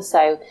people.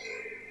 So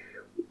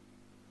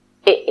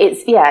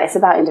it's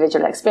about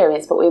individual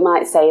experience, but we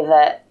might say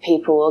that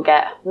people will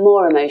get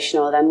more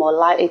emotional. They're more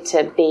likely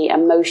to be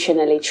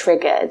emotionally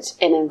triggered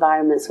in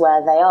environments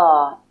where they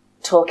are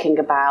talking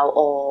about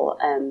or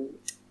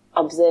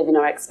observing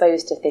or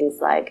exposed to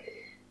things like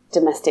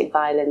domestic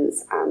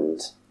violence and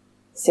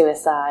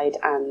suicide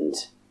and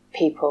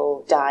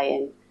people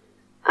dying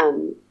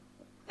and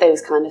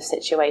those kind of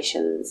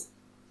situations.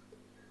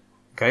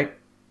 Okay.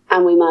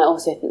 And we might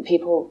also think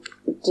people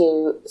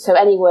do, so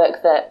any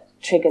work that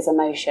triggers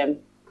emotion.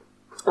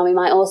 And we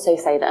might also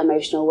say that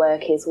emotional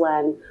work is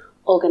when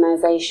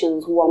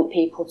organisations want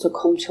people to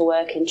come to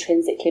work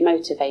intrinsically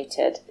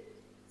motivated.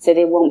 So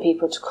they want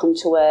people to come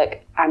to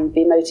work and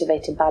be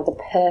motivated by the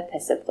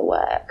purpose of the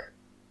work.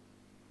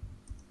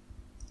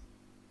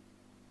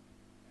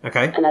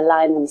 Okay. And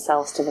align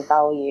themselves to the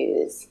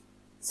values.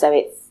 So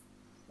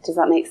does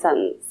that make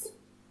sense?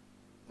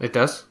 It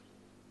does.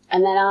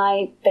 And then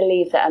I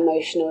believe that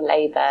emotional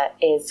labour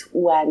is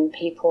when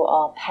people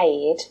are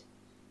paid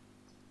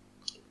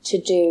to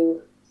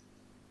do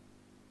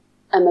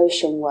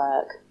emotion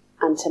work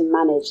and to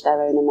manage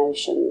their own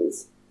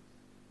emotions.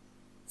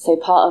 So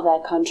part of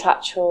their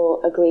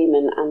contractual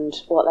agreement and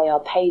what they are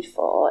paid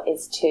for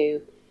is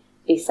to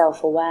be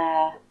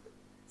self-aware,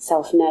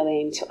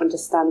 self-knowing, to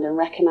understand and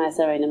recognise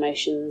their own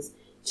emotions,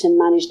 to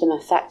manage them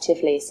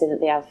effectively so that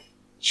they have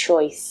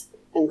choice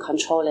and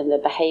control in the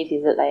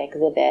behaviours that they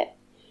exhibit.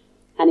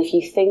 And if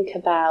you think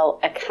about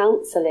a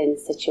counselling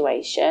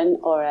situation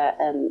or a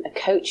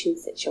coaching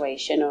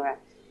situation or an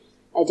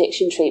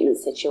addiction treatment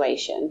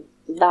situation,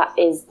 that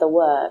is the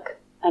work.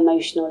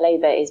 Emotional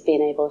labour is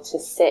being able to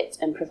sit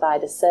and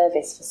provide a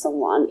service for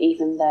someone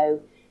even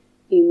though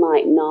you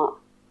might not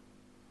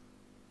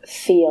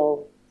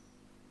feel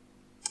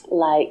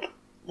like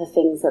the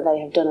things that they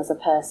have done as a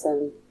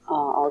person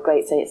are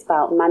great. So it's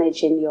about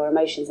managing your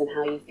emotions and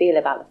how you feel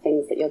about the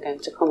things that you're going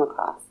to come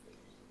across.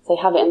 So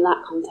you have it in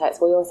that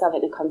context. We also have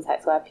it in a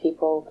context where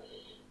people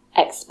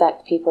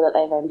expect people that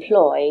they've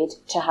employed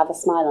to have a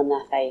smile on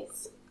their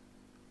face.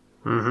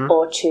 Mm-hmm.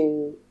 Or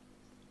to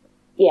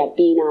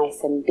be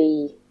nice and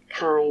be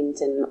kind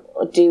and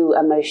do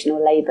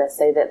emotional labour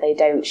so that they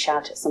don't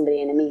shout at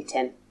somebody in a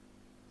meeting.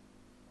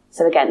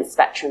 So again,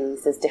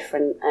 spectrums, there's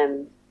different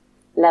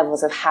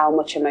levels of how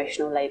much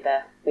emotional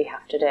labour we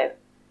have to do.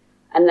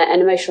 And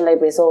emotional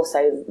labour is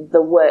also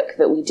the work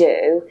that we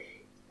do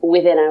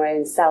within our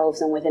own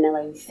selves and within our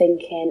own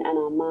thinking and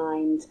our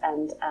mind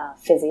and our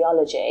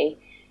physiology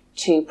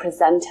to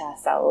present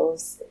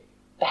ourselves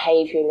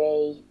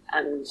behaviourally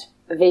and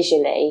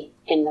visually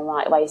in the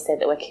right way so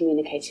that we're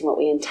communicating what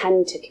we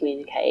intend to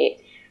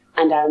communicate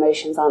and our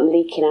emotions aren't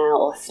leaking out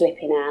or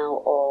slipping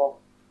out or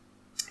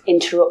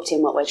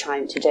interrupting what we're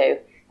trying to do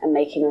and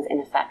making us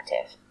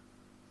ineffective.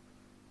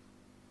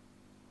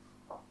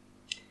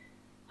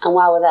 And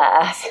while we're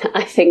there,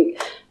 I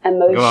think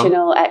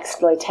emotional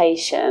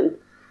exploitation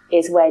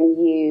is when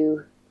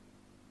you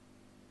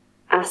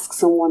ask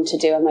someone to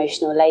do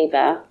emotional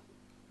labour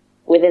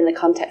within the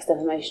context of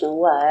emotional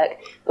work,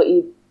 but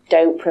you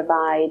don't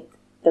provide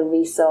the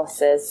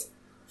resources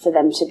for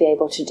them to be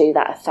able to do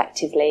that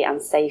effectively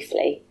and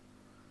safely.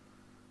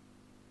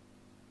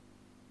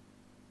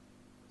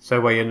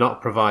 So where you're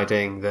not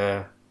providing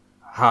the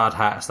hard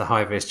hats, the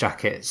high-vis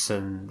jackets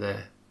and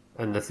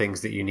the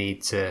things that you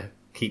need to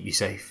keep you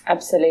safe.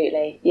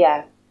 Absolutely,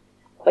 yeah.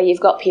 Where you've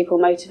got people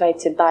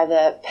motivated by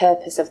the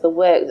purpose of the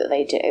work that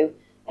they do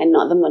and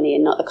not the money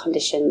and not the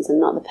conditions and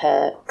not the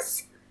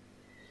perks.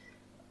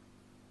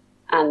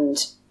 And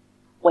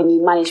when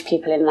you manage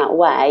people in that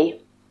way,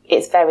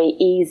 it's very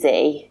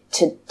easy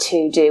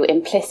to do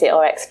implicit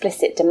or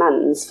explicit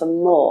demands for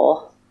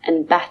more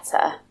and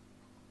better,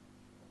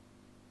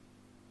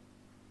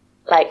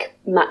 like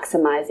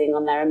maximising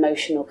on their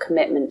emotional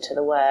commitment to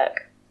the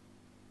work.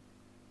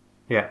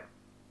 Yeah.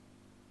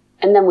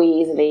 And then we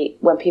easily,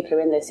 when people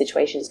are in those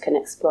situations, can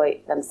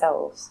exploit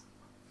themselves.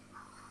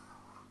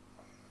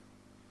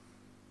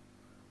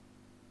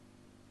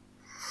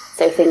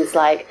 So things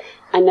like,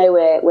 I know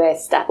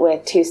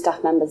we're 2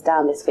 staff members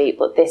down this week,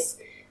 but this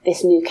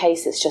new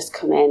case that's just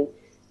come in,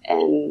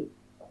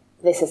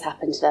 this has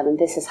happened to them and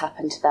this has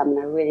happened to them, and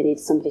I really need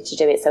somebody to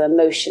do it. So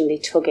emotionally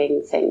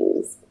tugging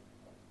things.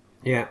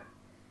 Yeah.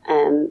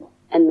 And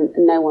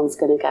no one's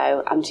going to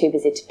go, I'm too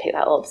busy to pick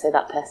that up, so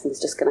that person's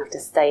just going to have to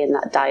stay in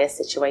that dire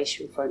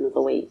situation for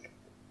another week.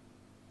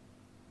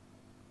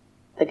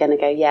 they're going to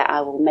go, yeah,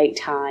 I will make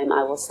time,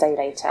 I will stay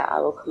later, I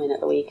will come in at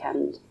the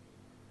weekend.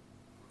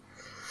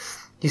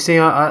 You see,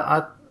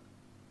 I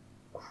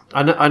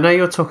know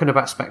you're talking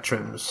about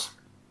spectrums,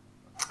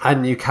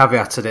 and you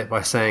caveated it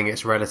by saying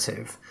it's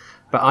relative,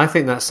 but I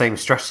think that same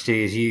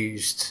strategy is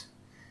used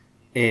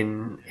so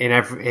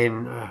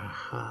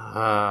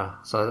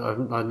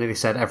I nearly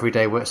said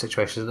everyday work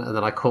situations, and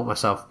then I caught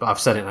myself, but I've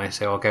said it now,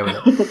 so I'll go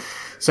with it.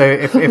 So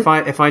if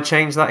I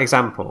change that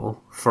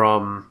example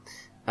from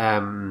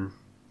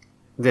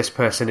this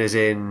person is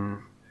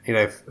in, you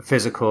know,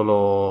 physical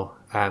or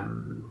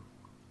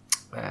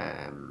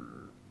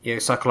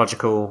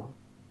psychological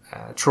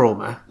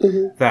trauma,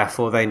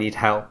 therefore they need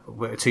help,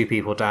 we're 2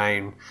 people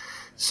down,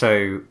 so,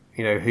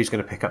 you know, who's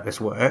going to pick up this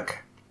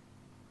work?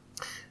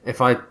 If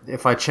I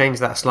change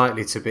that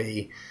slightly to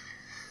be,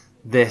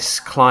 this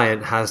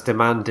client has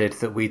demanded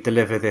that we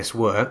deliver this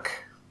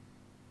work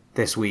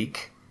this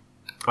week,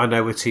 I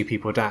know we're 2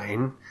 people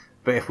down,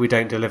 but if we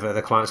don't deliver,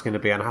 the client's going to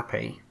be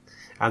unhappy.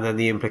 And then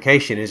the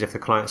implication is, if the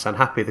client's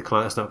unhappy, the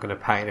client's not going to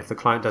pay. And if the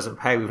client doesn't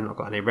pay, we've not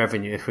got any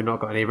revenue. If we've not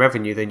got any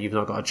revenue, then you've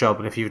not got a job.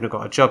 And if you've not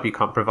got a job, you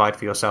can't provide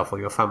for yourself or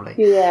your family.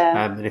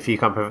 Yeah. And if you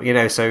can't,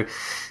 so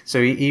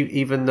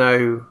even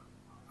though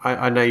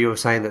I know you're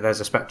saying that there's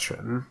a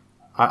spectrum,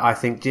 I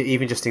think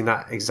even just in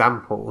that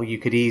example, you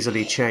could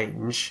easily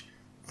change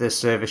the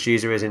service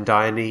user is in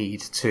dire need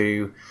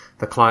to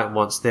the client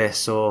wants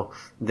this, or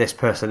this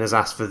person has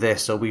asked for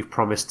this, or we've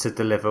promised to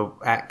deliver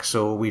X,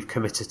 or we've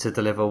committed to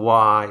deliver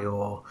Y,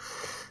 or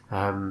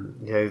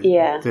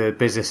the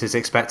business is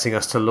expecting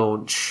us to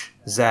launch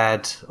Z,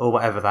 or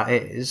whatever that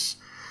is.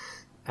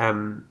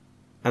 And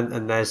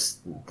there's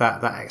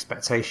that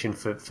expectation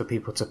for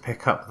people to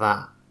pick up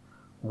that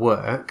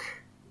work,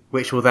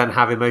 which will then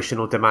have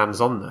emotional demands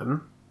on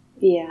them.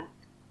 Yeah.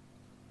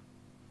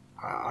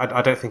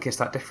 I don't think it's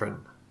that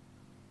different.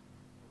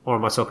 Or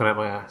am I talking out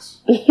my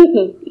ass?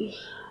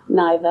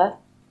 Neither.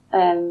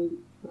 I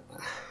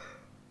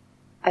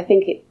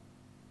think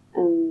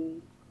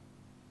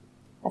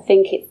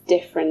it's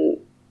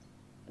different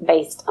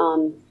based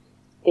on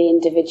the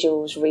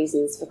individual's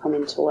reasons for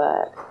coming to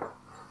work.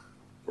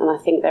 And I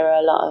think there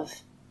are a lot of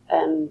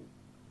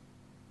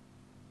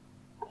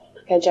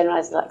I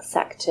generalise like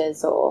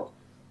sectors or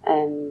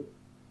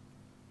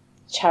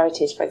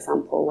charities, for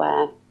example,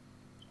 where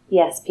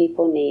yes,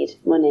 people need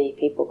money.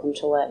 People come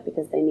to work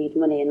because they need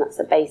money, and that's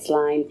a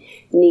baseline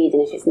need.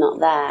 And if it's not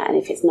there, and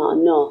if it's not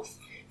enough,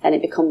 then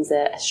it becomes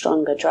a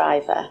stronger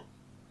driver.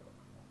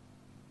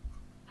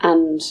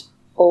 And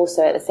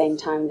also at the same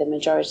time, the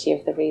majority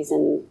of the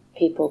reason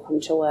people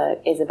come to work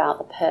is about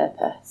the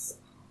purpose.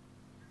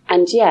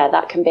 And yeah,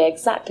 that can be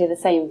exactly the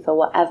same for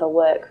whatever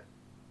work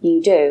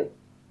you do.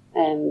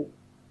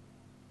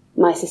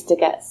 My sister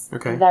gets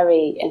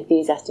very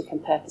enthusiastic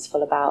and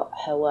purposeful about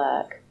her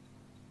work.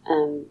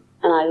 And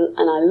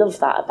I love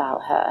that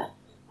about her.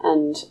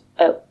 And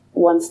at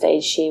one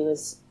stage she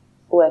was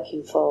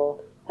working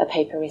for a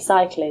paper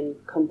recycling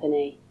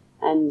company,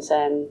 and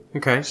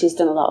she's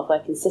done a lot of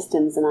work in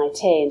systems and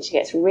IT, and she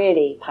gets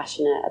really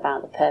passionate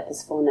about the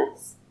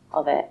purposefulness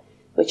of it,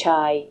 which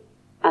I,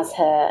 as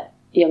her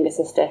younger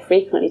sister,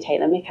 frequently take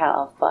the mick out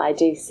of. But I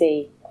do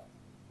see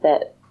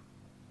that,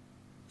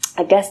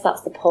 I guess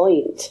that's the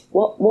point.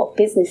 What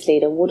business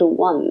leader wouldn't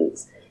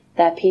want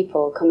their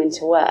people coming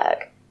to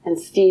work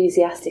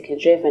enthusiastic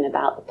and driven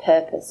about the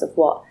purpose of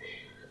what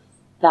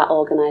that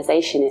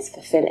organisation is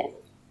fulfilling?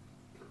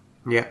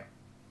 Yeah.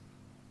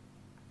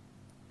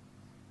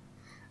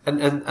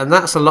 And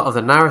that's a lot of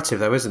the narrative,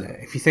 though, isn't it?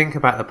 If you think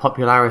about the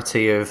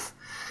popularity of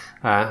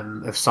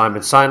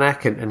Simon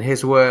Sinek and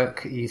his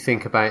work, you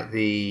think about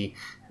the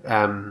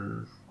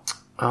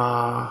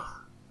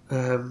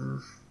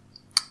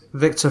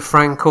Viktor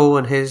Frankl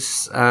and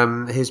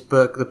his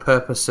book, The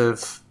Purpose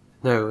of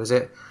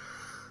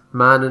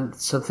Man and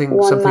something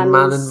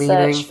Man and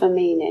Meaning. Search for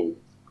Meaning.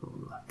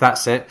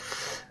 That's it.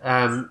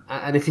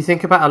 And if you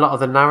think about a lot of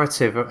the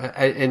narrative,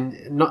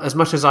 and not as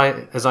much as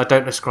I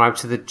don't ascribe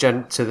to the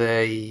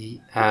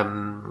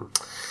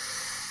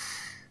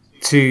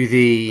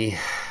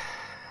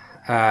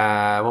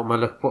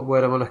what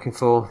word am I looking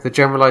for? The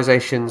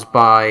generalizations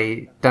by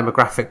age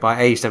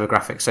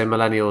demographic, so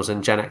millennials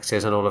and Gen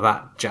Xers and all of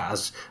that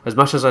jazz. As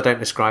much as I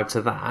don't ascribe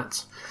to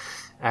that,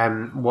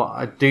 what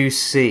I do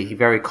see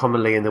very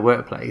commonly in the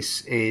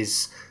workplace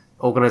is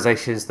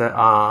organisations that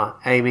are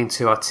aiming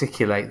to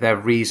articulate their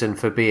reason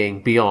for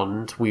being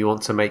beyond we want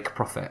to make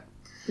profit.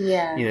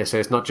 Yeah. So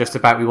it's not just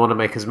about we want to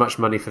make as much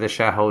money for the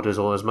shareholders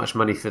or as much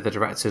money for the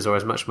directors or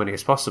as much money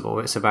as possible.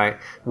 It's about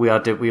we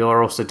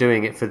are also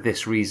doing it for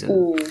this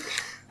reason.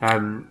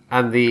 And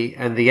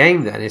the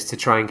aim then is to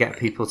try and get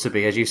people to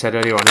be, as you said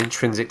earlier on,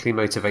 intrinsically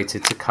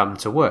motivated to come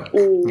to work.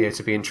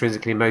 To be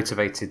intrinsically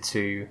motivated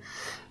to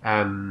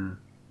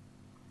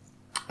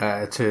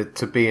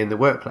be in the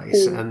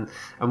workplace, and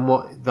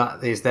what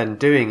that is then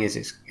doing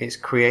is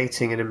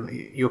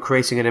you're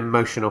creating an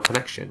emotional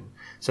connection.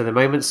 So the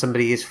moment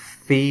somebody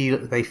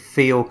they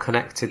feel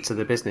connected to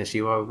the business,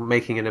 you are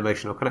making an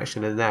emotional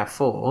connection, and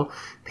therefore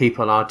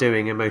people are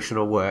doing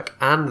emotional work,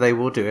 and they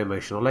will do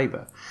emotional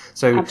labour.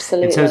 So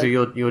Absolutely. in terms of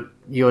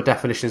your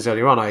definitions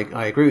earlier on,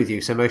 I agree with you.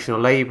 So emotional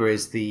labour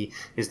is the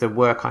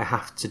work I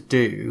have to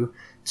do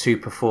to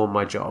perform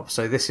my job.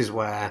 So this is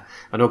where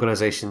an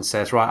organisation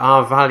says, right,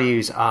 our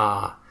values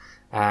are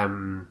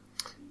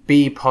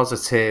be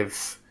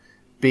positive,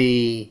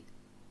 be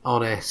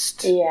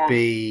honest,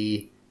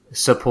 be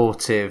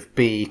supportive,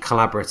 be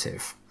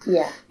collaborative.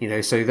 Yeah.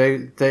 So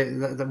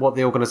what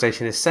the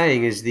organisation is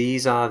saying is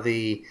these are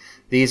the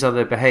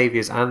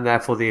behaviours and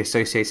therefore the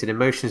associated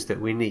emotions that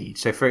we need.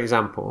 So, for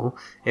example,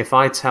 if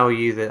I tell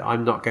you that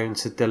I'm not going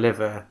to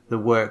deliver the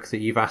work that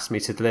you've asked me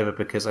to deliver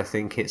because I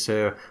think it's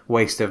a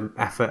waste of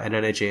effort and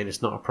energy and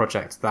it's not a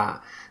project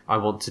that I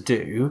want to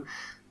do,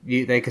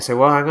 they can say,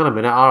 well, hang on a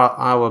minute,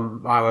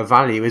 our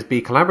value is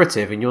be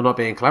collaborative, and you're not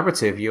being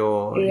collaborative.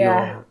 You're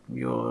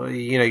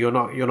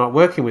not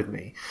working with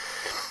me.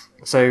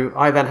 So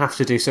I then have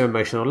to do some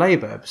emotional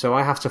labour. So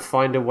I have to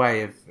find a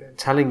way of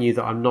telling you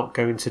that I'm not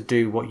going to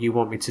do what you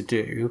want me to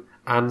do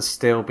and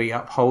still be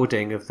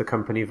upholding of the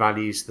company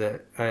values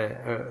that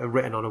are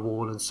written on a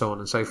wall and so on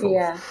and so forth.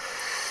 Yeah.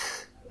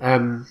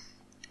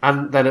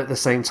 And then at the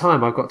same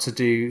time, I've got to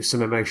do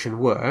some emotion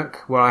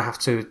work where I have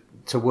to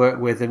work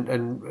with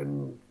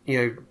and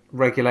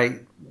regulate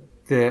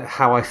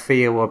how I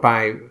feel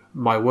about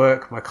my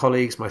work, my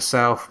colleagues,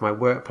 myself, my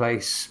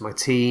workplace, my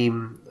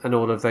team, and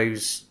all of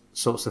those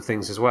sorts of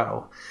things as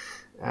well.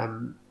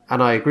 And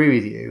I agree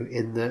with you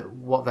in that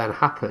what then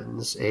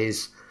happens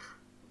is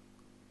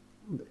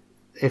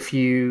if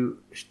you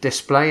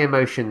display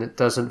emotion that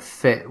doesn't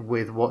fit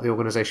with what the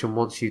organisation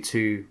wants you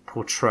to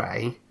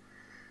portray,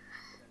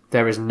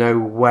 there is no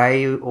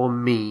way or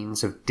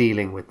means of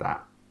dealing with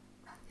that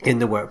in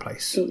the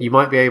workplace. You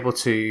might be able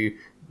to,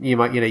 you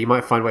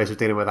might find ways of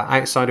dealing with that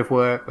outside of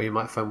work, or you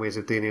might find ways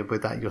of dealing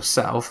with that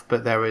yourself,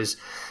 but there is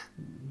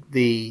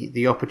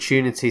the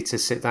opportunity to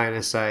sit down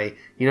and say,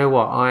 you know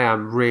what, I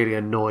am really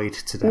annoyed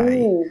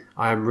today.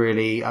 I am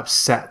really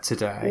upset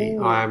today.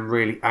 I am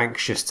really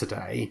anxious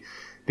today,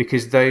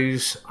 because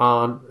those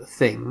aren't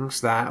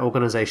things that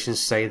organizations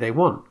say they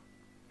want.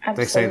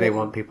 Absolutely. They say they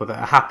want people that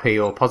are happy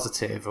or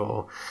positive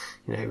or,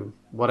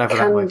 whatever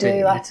that might be.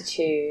 Can-do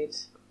attitude.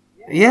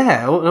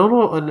 Yeah, or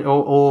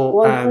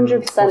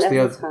 100%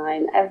 of the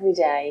time, every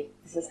day,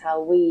 this is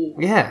how we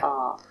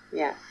are.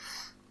 Yeah.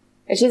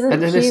 Which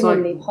isn't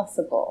humanly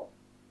possible.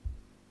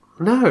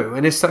 No,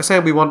 and it's like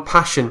saying we want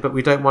passion, but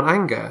we don't want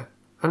anger.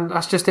 And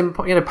that's just,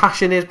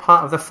 passion is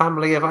part of the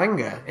family of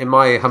anger, in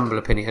my humble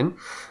opinion.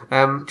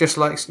 Just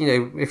like,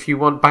 if you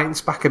want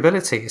bounce back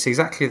ability, it's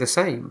exactly the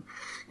same.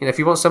 If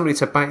you want somebody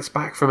to bounce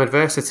back from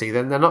adversity,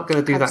 then they're not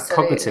going to do that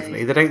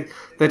cognitively.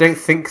 They don't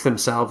think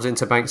themselves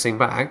into bouncing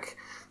back.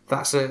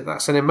 That's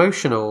an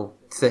emotional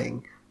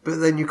thing. But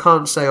then you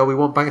can't say, we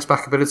want bounce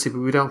back ability, but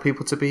we don't want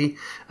people to be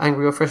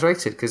angry or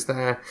frustrated, because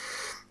they're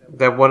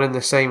one in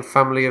the same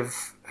family of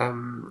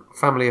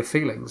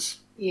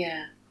feelings.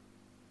 Yeah.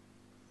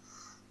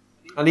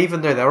 And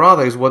even though there are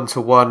those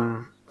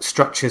one-to-one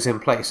structures in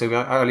place, so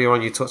earlier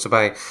on you talked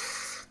about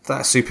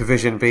that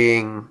supervision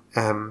being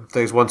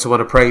those one-to-one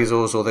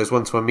appraisals or those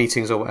one-to-one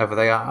meetings or whatever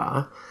they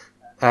are,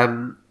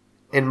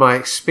 in my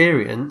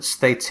experience,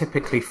 they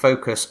typically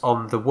focus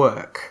on the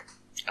work.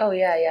 Oh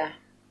yeah.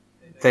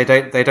 They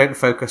don't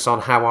focus on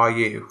how are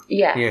you.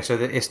 Yeah. So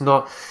that it's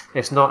not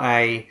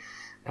a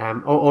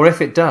or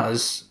if it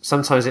does,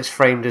 sometimes it's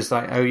framed as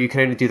like, you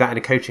can only do that in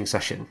a coaching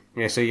session.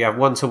 So you have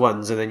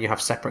one-to-ones and then you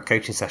have separate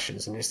coaching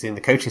sessions, and it's in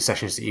the coaching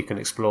sessions that you can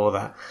explore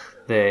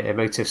the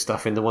emotive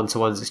stuff. In the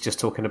one-to-ones, it's just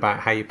talking about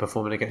how you're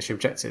performing against your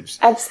objectives.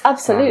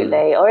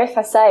 Absolutely. Or if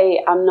I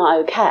say I'm not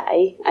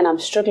okay and I'm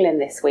struggling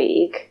this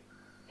week,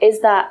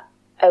 is that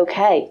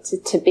okay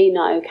to be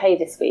not okay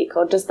this week?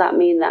 Or does that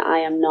mean that I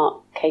am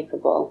not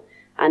capable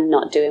and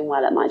not doing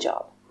well at my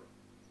job?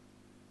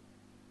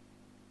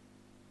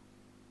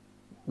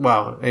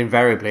 Well,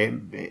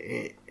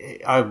 invariably,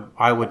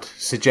 I would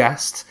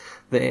suggest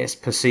that it's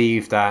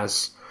perceived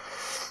as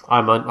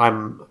I'm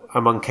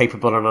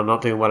incapable and I'm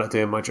not doing well at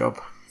doing my job.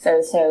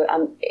 So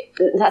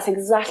that's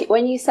exactly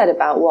when you said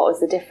about what was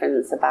the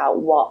difference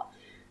about what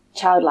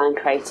Childline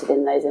created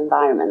in those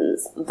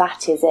environments.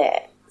 That is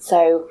it.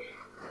 So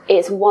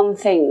it's one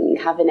thing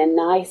having a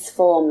nice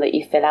form that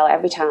you fill out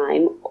every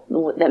time.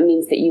 That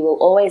means that you will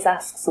always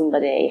ask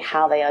somebody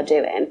how they are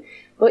doing.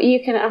 But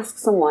you can ask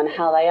someone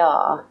how they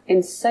are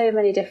in so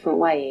many different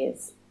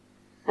ways.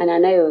 And I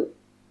know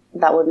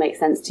that would make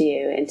sense to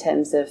you in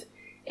terms of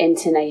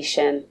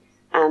intonation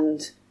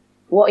and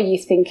what are you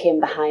thinking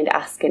behind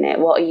asking it?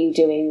 What are you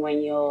doing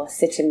when you're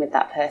sitting with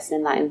that person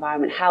in that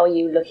environment? How are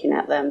you looking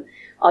at them?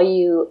 Are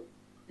you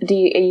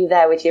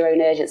there with your own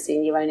urgency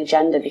and your own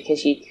agenda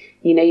because you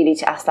know you need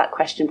to ask that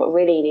question, but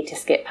really you need to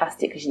skip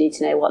past it because you need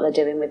to know what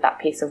they're doing with that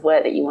piece of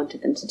work that you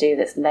wanted them to do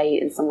that's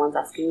late and someone's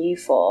asking you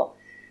for.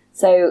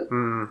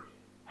 So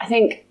I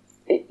think,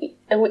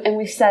 and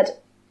we've said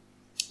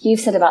you've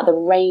said about the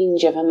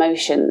range of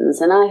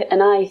emotions, and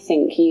I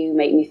think you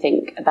make me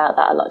think about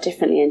that a lot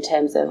differently in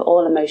terms of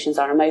all emotions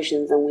are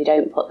emotions, and we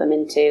don't put them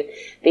into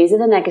these are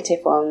the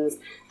negative ones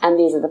and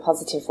these are the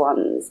positive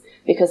ones,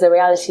 because the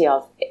reality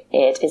of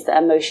it is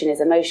that emotion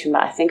is emotion.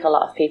 But I think a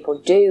lot of people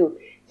do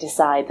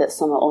decide that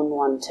some are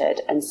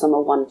unwanted and some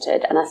are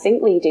wanted, and I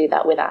think we do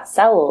that with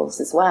ourselves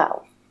as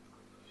well.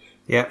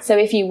 Yeah. So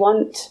if you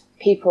want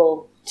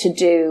people to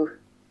do,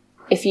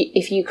 if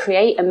you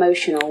create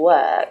emotional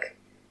work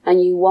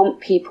and you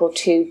want people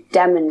to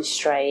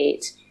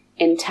demonstrate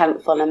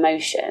intentful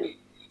emotion,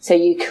 so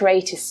you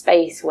create a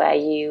space where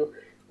you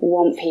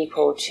want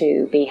people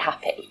to be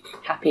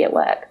happy at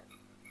work,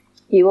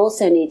 you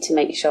also need to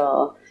make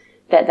sure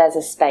that there's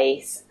a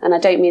space, and I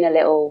don't mean a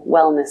little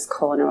wellness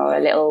corner or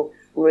a little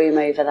room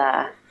over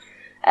there,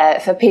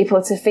 for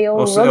people to feel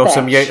rubbish.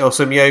 Or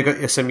some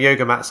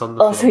yoga mats on the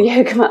floor. Or some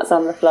yoga mats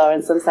on the floor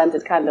and some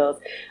scented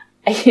candles.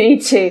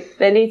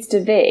 There needs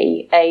to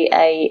be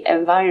a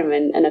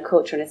environment and a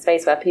culture and a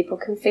space where people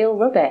can feel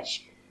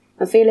rubbish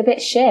and feel a bit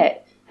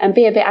shit and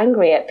be a bit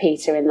angry at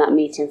Peter in that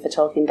meeting for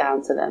talking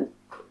down to them.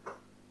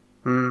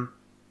 Mm.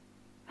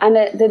 And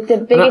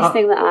the biggest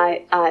thing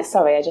that I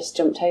sorry, I just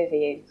jumped over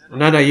you.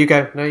 No, you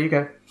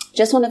go.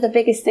 Just one of the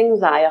biggest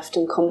things that I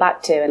often come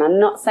back to, and I'm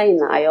not saying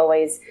that I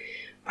always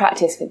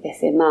practice with this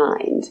in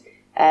mind,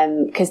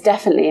 because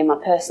definitely in my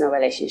personal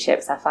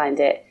relationships I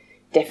find it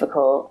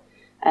difficult,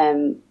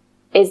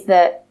 is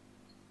that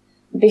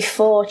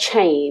before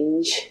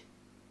change,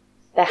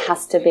 there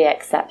has to be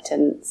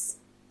acceptance.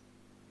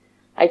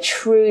 I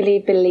truly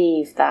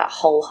believe that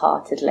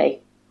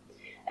wholeheartedly.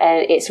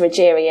 It's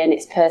Rogerian,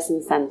 it's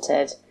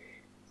person-centred.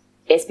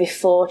 It's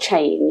before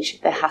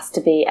change, there has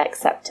to be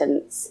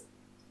acceptance.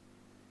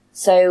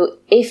 So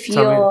if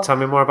Tell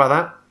me more about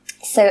that.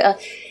 So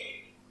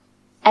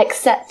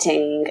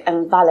accepting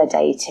and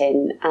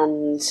validating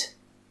and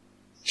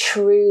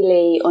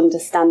truly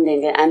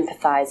understanding and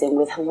empathising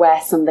with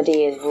where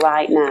somebody is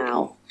right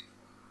now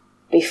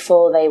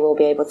before they will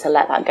be able to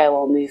let that go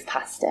or move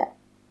past it.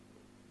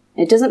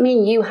 It doesn't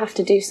mean you have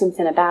to do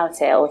something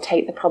about it or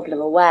take the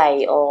problem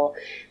away or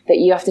that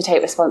you have to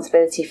take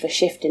responsibility for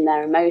shifting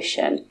their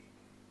emotion.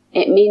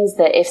 It means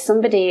that if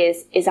somebody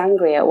is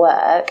angry at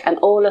work and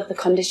all of the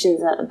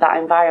conditions of that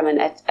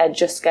environment are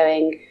just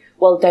going,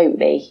 well, don't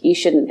be, you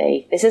shouldn't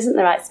be. This isn't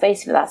the right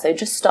space for that, so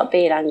just stop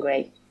being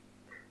angry.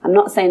 I'm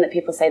not saying that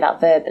people say that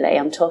verbally.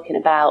 I'm talking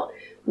about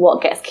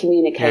what gets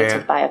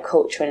communicated by a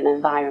culture and an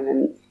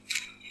environment.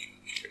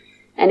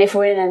 And if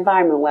we're in an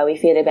environment where we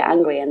feel a bit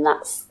angry and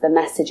that's the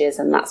messages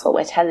and that's what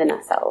we're telling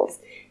ourselves,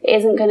 it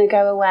isn't going to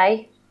go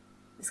away.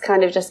 It's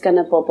kind of just going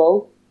to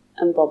bubble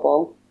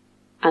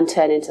and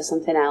turn into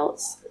something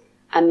else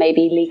and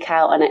maybe leak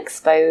out and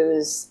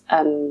expose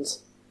and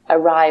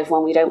arrive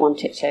when we don't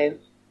want it to.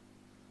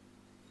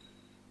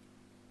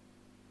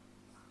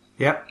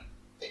 Yep.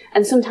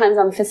 And sometimes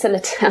I'm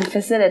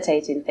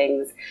facilitating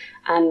things,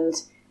 and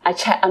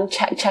I'm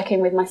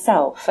checking with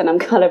myself, and I'm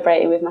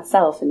calibrating with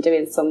myself, and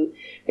doing some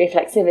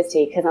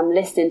reflexivity because I'm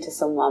listening to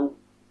someone,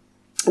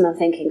 and I'm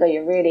thinking, oh,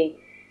 you're really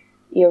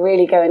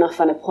going off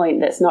on a point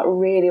that's not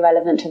really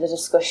relevant to the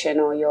discussion,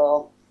 or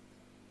you're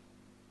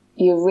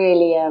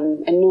really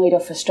annoyed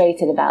or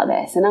frustrated about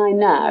this. And I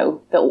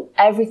know that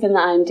everything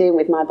that I'm doing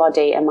with my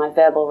body and my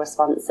verbal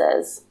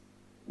responses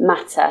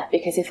matter,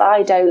 because if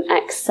I don't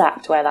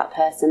accept where that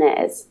person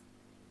is,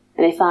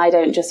 and if I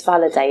don't just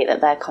validate that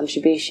their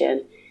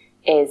contribution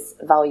is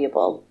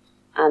valuable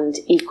and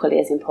equally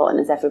as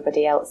important as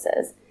everybody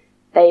else's,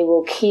 they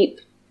will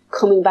keep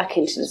coming back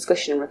into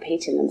discussion and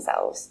repeating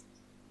themselves.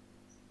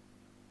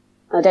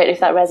 I don't know if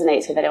that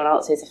resonates with anyone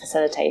else who's a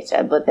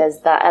facilitator, but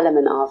there's that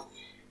element of,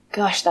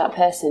 gosh, that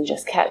person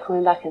just kept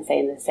coming back and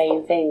saying the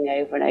same thing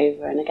over and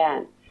over and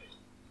again.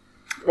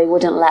 They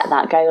wouldn't let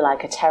that go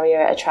like a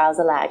terrier at a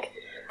trouser leg.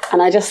 And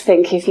I just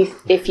think if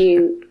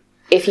you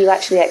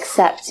actually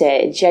accept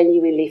it,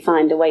 genuinely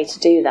find a way to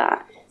do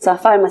that. So I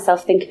find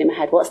myself thinking in my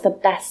head, what's the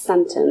best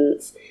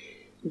sentence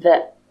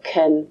that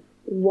can,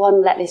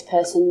 one, let this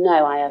person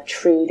know I have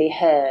truly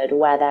heard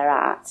where they're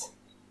at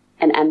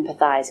and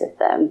empathise with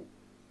them,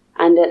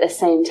 and at the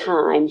same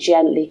time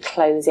gently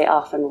close it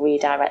off and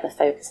redirect the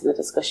focus in the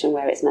discussion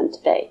where it's meant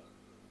to be.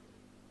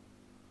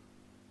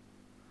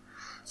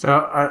 So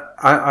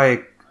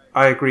I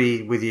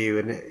agree with you,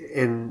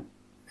 and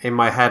in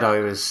my head I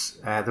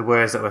was the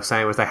words that we're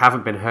saying was they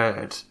haven't been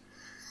heard.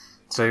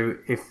 So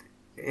if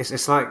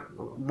it's like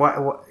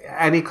what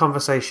any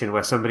conversation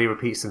where somebody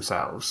repeats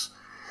themselves,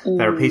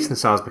 they're repeating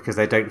themselves because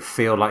they don't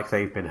feel like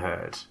they've been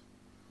heard.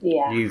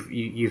 Yeah,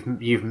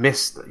 you've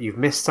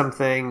missed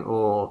something,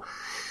 or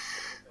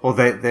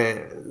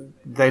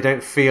they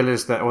don't feel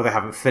as that, or they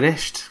haven't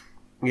finished.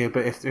 Yeah,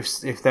 but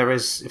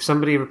if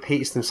somebody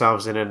repeats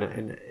themselves in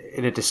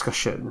a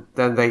discussion,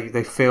 then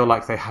they feel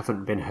like they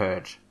haven't been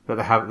heard, that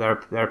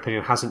their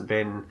opinion hasn't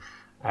been,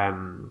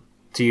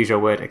 to use your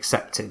word,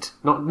 accepted,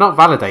 not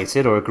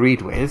validated or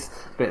agreed with,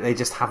 but they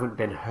just haven't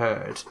been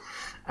heard.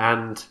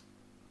 And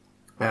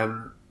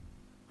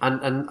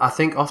and I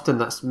think often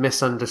that's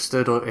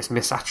misunderstood or it's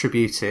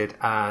misattributed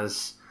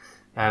as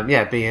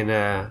being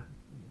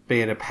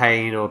a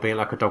pain or being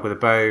like a dog with a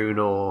bone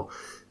or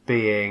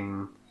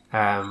being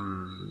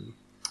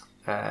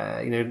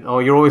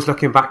or you're always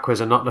looking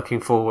backwards and not looking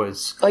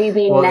forwards. Or you're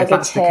being negative. If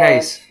that's the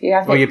case,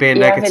 or you're being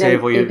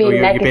negative, or you're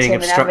being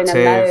obstructive.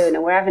 And having a moan,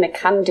 and we're having a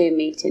can-do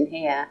meeting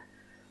here.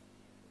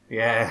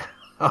 Yeah.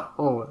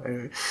 Oh,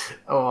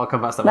 I'll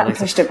come back to that later. That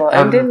pushed a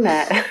button, didn't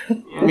it?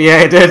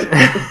 Yeah, it did.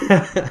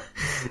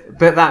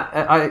 But that,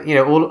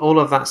 all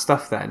of that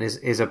stuff then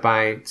is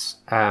about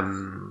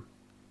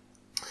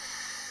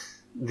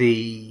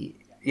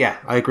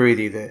I agree with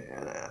you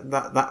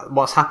that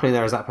what's happening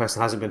there is that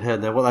person hasn't been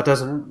heard there. What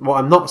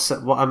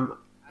I'm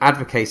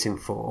advocating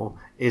for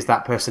is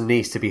that person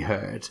needs to be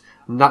heard.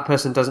 And that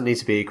person doesn't need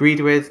to be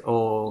agreed with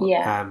or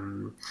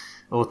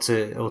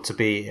to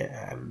be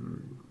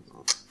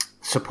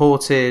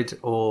supported,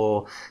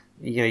 or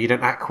you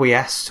don't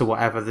acquiesce to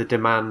whatever the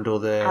demand or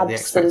the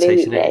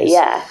expectation is.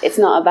 Yeah, it's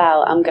not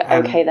about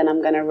okay, then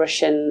I'm going to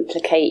rush and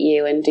placate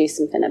you and do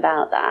something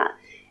about that.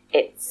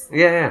 It's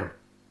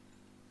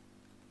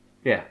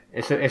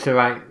it's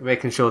about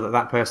making sure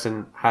that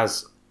person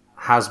has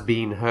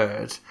been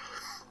heard.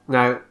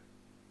 Now,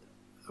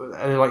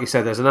 like you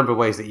said, there's a number of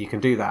ways that you can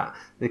do that.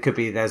 There could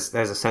be there's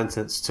a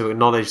sentence to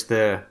acknowledge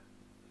the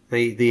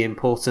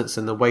importance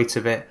and the weight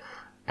of it.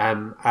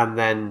 And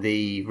then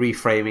the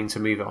reframing to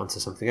move it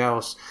onto something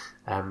else,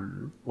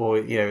 or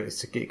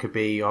it could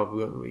be,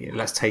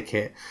 let's take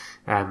it.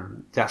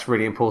 That's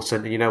really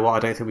important, and you know what? I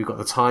don't think we've got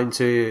the time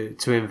to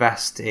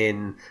invest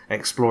in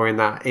exploring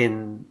that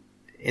in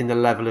the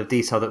level of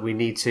detail that we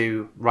need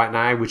to right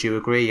now. Would you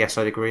agree? Yes,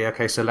 I'd agree.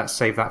 Okay, so let's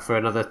save that for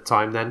another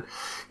time then.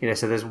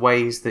 So there's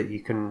ways that you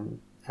can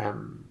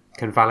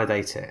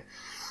validate it.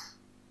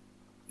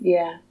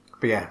 Yeah.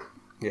 But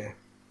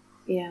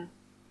yeah.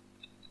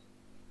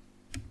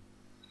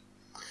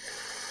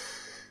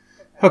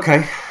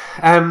 Okay.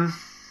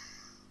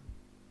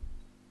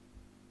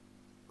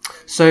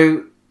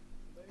 So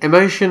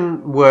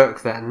emotion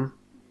work then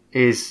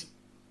is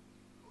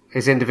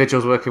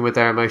individuals working with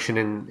their emotion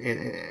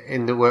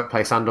in the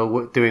workplace and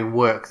or doing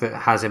work that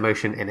has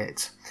emotion in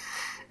it.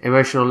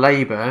 Emotional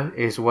labour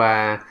is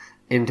where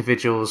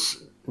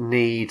individuals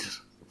need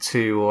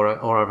to or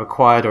are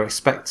required or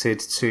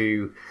expected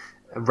to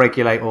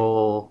regulate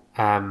or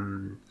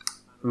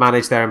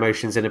manage their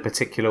emotions in a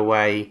particular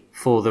way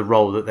for the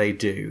role that they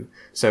do.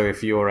 So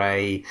if you're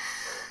a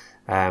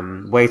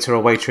waiter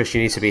or waitress, you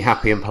need to be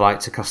happy and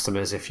polite to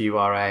customers. If you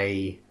are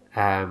a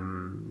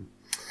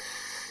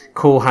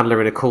call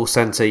handler in a call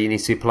centre, you need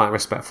to be polite and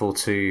respectful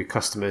to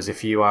customers.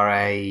 If you are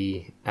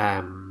a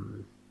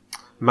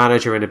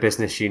manager in a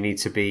business, you need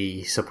to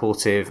be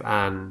supportive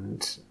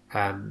and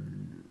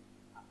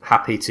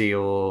happy to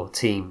your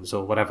teams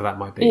or whatever that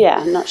might be.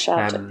 Yeah, not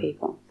shout at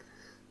people.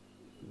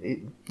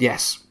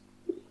 Yes.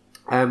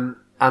 And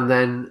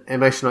then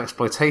emotional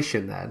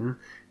exploitation then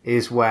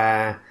is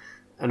where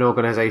an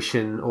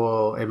organisation,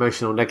 or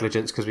emotional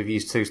negligence, because we've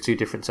used those two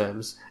different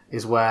terms,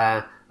 is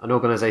where an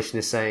organisation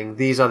is saying,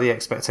 these are the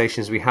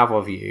expectations we have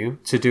of you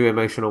to do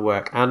emotional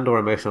work and or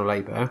emotional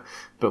labour,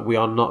 but we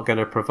are not going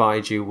to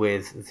provide you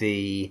with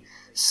the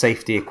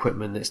safety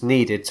equipment that's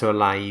needed to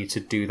allow you to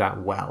do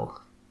that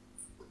well.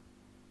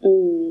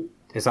 Mm.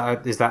 Is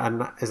that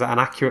an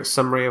accurate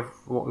summary of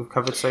what we've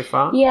covered so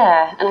far?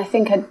 Yeah, and I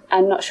think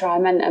I'm not sure I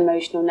meant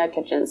emotional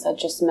negligence. I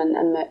just meant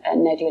a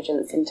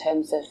negligence in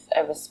terms of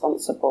a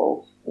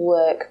responsible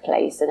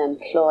workplace and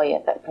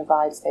employer that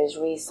provides those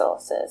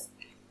resources.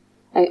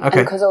 And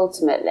because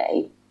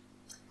ultimately,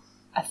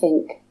 I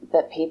think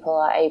that people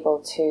are able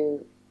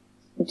to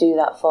do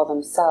that for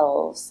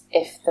themselves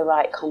if the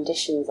right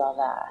conditions are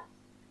there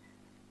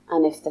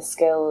and if the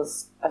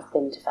skills have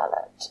been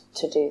developed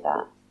to do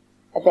that.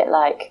 A bit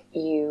like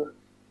you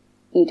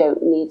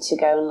don't need to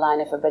go and line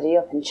everybody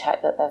up and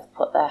check that they've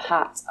put their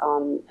hat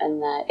on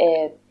and their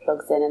ear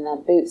plugs in and their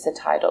boots are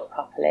tied up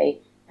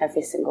properly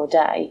every single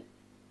day.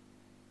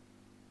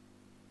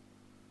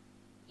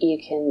 You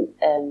can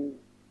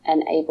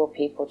enable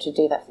people to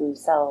do that for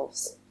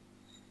themselves.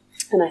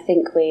 And I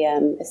think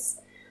it's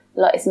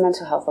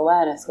Mental Health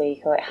Awareness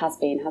Week, or it has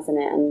been, hasn't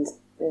it? And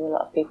there's a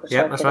lot of people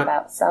talking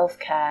about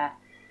self-care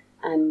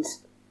and...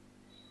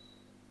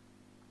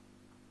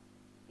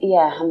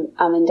 Yeah,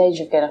 I'm in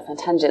danger of going off on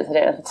tangents. I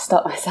don't know how to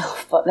stop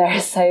myself, but there are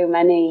so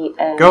many...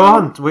 go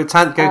on, go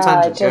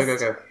tangent,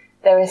 go.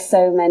 There are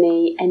so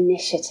many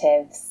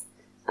initiatives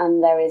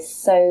and there is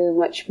so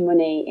much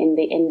money in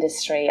the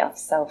industry of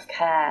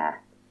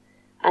self-care.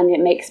 And it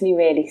makes me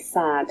really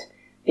sad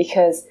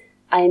because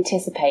I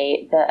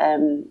anticipate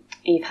that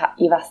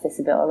you've asked this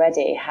a bit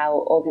already,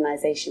 how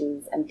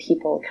organisations and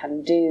people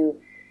can do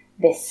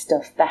this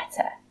stuff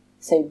better.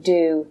 So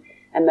do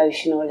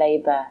emotional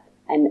labour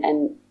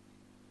and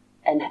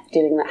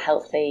doing that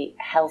healthily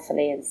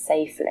and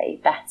safely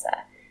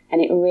better.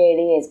 And it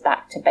really is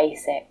back to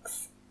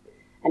basics.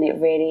 And it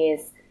really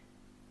is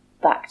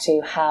back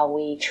to how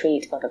we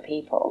treat other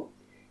people.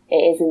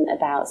 It isn't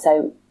about...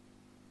 So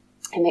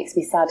it makes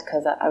me sad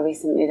because I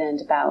recently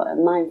learned about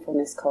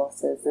mindfulness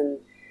courses,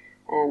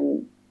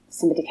 and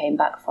somebody came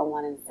back from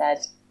one and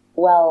said,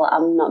 well,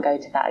 I'm not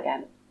going to that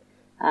again.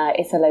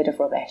 It's a load of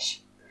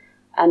rubbish.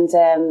 And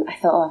I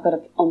thought, I've got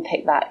to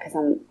unpick that, because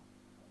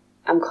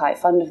I'm quite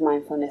fond of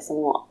mindfulness and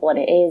what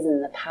it is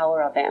and the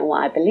power of it and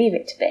what I believe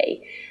it to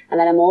be. And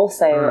then I'm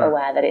also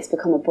aware that it's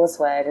become a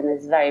buzzword, and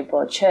there's a very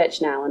broad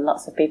church now, and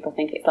lots of people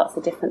think it's lots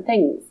of different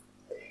things.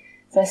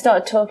 So I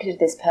started talking to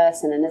this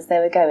person, and as they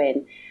were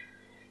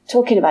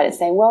talking about it,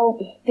 saying, well,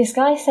 this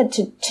guy said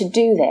to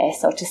do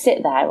this, or to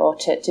sit there, or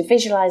to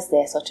visualise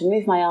this, or to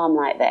move my arm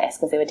like this,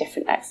 because there were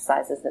different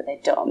exercises that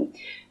they'd done.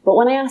 But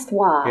when I asked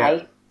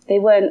why, they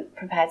weren't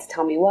prepared to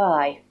tell me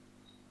why.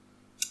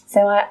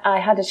 So I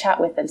had a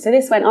chat with them. So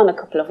this went on a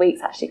couple of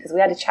weeks, actually, because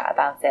we had a chat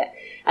about it.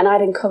 And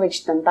I'd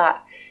encouraged them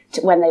back,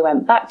 when they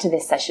went back to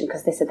this session,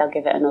 because they said they'll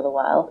give it another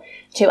whirl,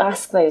 to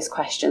ask those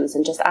questions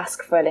and just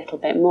ask for a little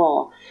bit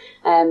more.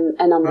 And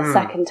on the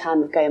second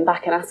time of going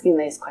back and asking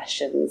those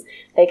questions,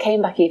 they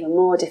came back even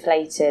more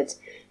deflated,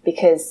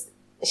 because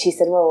she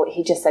said, well,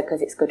 he just said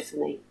because it's good for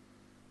me,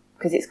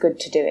 because it's good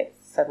to do it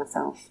for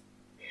myself.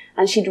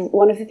 And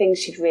one of the things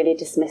she'd really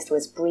dismissed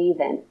was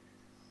breathing.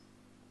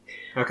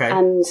 Okay.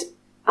 And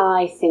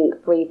I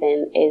think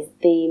breathing is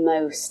the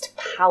most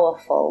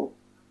powerful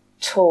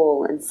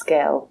tool and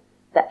skill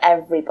that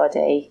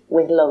everybody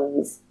with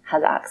lungs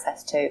has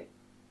access to.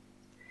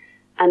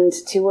 And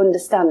to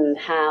understand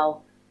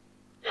how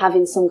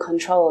having some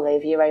control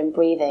over your own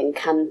breathing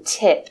can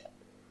tip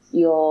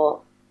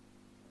your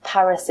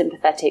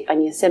parasympathetic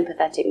and your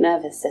sympathetic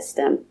nervous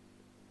system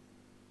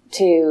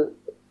to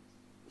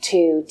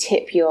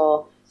tip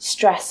your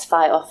stress,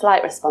 fight or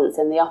flight response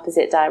in the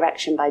opposite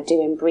direction by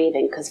doing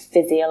breathing, because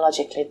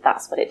physiologically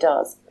that's what it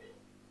does,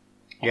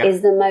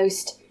 is the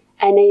most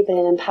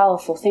enabling and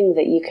powerful thing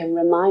that you can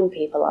remind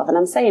people of. And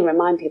I'm saying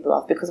remind people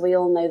of because we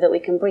all know that we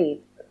can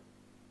breathe.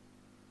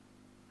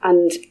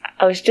 And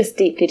I was just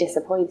deeply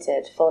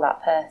disappointed for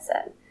that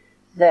person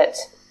that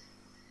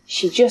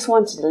she just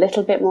wanted a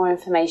little bit more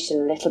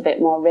information, a little bit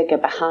more rigour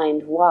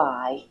behind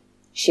why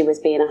she was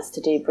being asked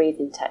to do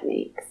breathing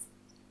techniques.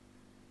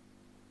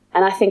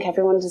 And I think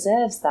everyone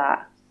deserves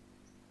that.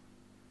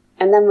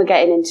 And then we're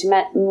getting into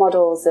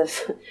models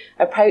of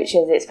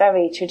approaches. It's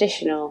very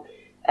traditional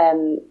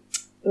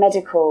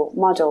medical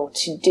model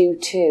to do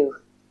to.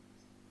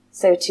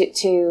 So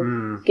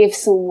to give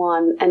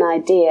someone an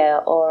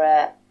idea or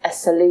a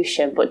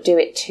solution, but do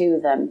it to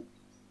them,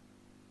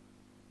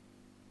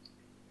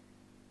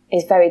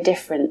 is very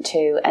different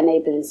to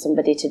enabling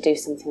somebody to do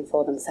something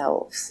for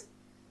themselves.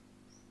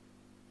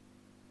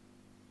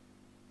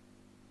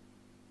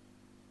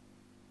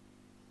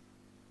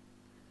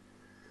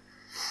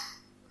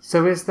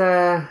 So is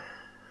there?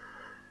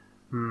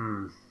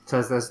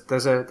 So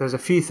there's a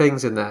few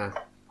things in there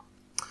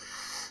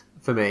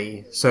for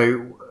me. So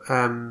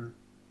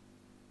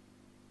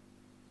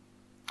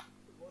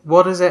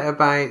what is it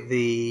about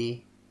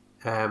the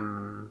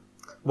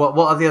what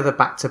are the other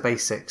back to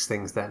basics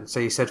things then?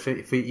 So you said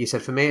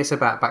for me it's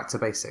about back to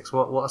basics.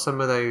 What are some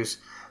of those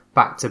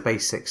back to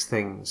basics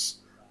things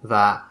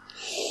that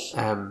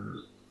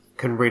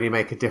can really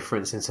make a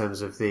difference in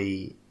terms of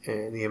the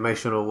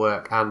emotional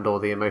work and or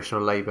the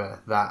emotional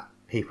labour that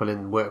people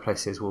in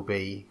workplaces will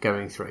be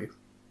going through?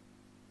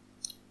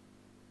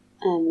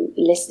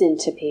 Listening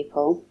to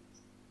people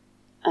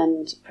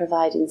and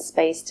providing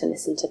space to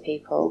listen to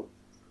people,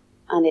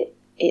 and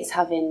it's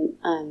having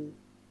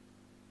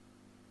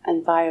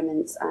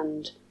environments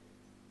and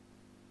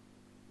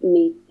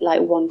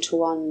like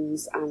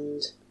one-to-ones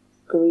and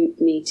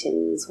group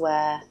meetings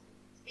where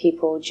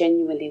people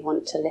genuinely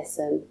want to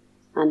listen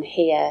and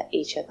hear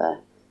each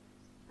other,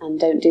 and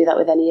don't do that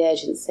with any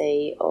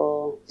urgency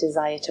or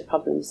desire to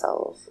problem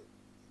solve.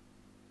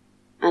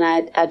 And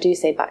I do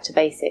say back to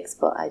basics,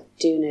 but I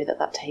do know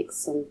that takes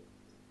some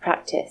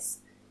practice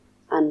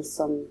and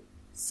some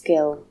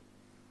skill.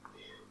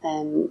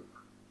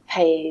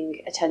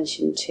 Paying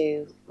attention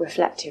to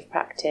reflective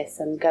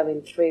practice and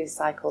going through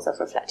cycles of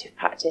reflective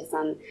practice,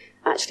 and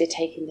actually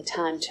taking the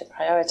time to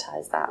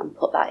prioritise that and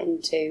put that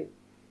into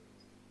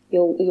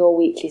your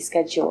weekly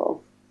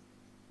schedule.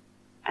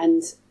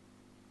 And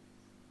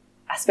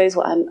I suppose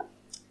what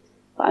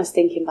I was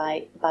thinking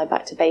by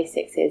back to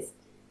basics is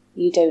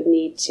you don't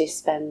need to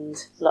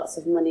spend lots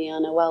of money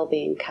on a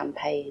wellbeing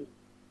campaign.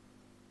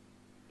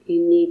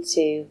 You need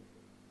to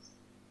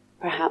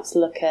perhaps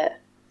look at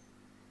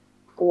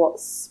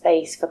what's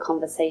space for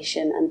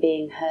conversation and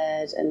being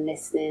heard and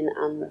listening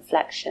and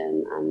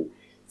reflection and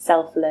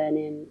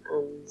self-learning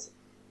and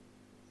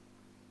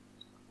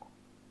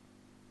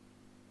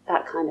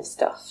that kind of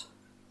stuff.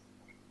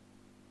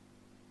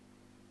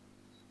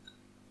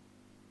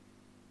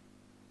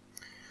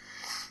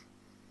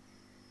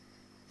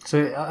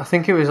 So I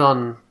think it was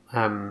on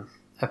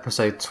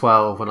episode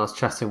 12 when I was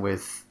chatting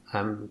with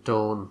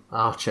Dawn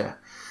Archer.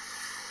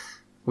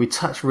 We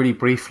touched really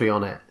briefly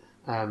on it.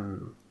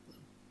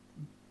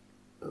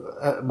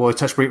 We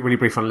touched really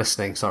briefly on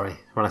listening. Sorry,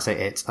 when I say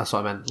it, that's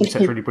what I meant. We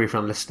touched really briefly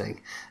on listening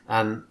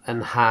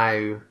and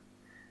how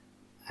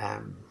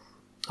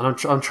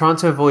I'm trying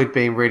to avoid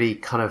being really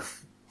kind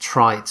of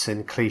trite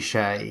and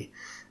cliche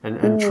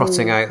and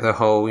trotting out the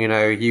whole,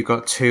 you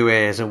got two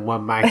ears and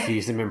one mouth,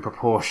 use them in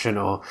proportion,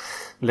 or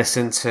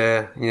listen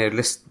to,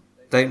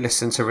 don't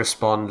listen to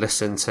respond,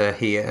 listen to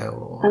hear.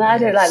 Or, and I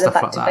don't like the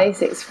back like to that.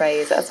 basics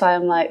phrase. That's why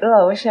I'm like,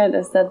 I wish I hadn't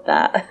have said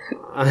that.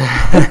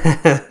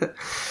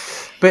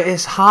 But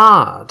it's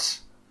hard.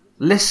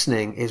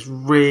 Listening is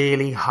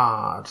really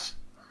hard.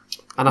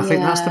 And I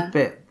think that's the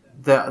bit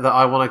that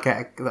I want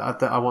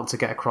to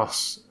get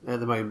across at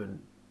the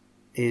moment,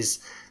 is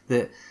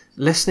that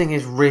listening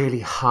is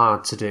really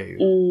hard to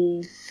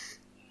do.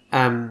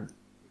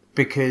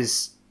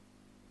 Because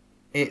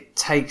it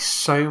takes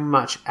so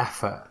much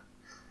effort.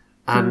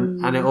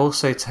 And it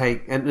also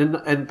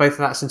and both of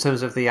that's in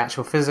terms of the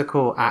actual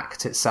physical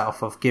act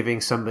itself of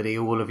giving somebody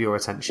all of your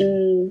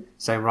attention,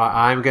 saying,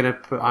 right, I'm going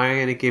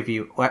to give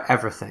you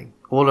everything,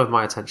 all of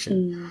my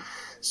attention.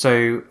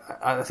 So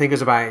I think it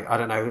was about, I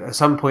don't know, at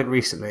some point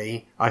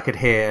recently, I could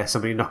hear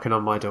somebody knocking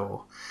on my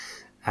door,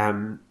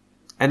 and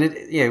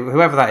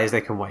whoever that is,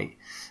 they can wait.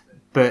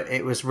 But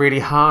it was really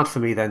hard for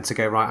me then to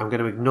go, right, I'm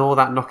going to ignore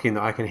that knocking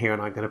that I can hear,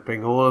 and I'm going to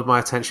bring all of my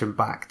attention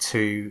back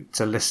to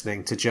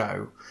listening to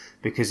Joe,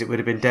 because it would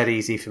have been dead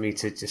easy for me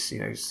to just,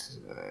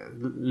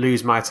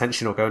 lose my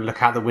attention or go and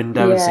look out the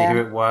window and see who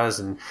it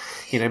was, and,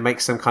 make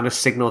some kind of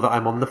signal that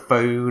I'm on the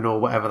phone or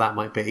whatever that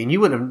might be. And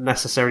you wouldn't have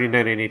necessarily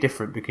known any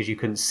different because you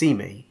couldn't see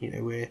me.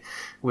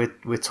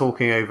 We're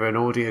talking over an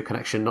audio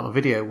connection, not a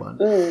video one.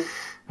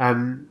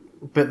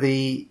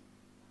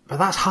 But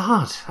that's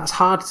hard. That's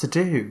hard to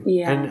do.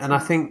 Yeah, and I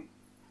think,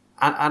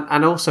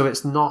 and also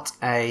it's not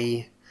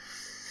a,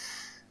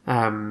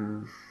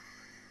 and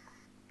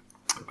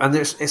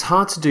it's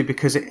hard to do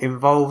because it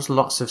involves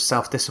lots of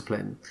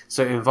self-discipline.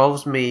 So it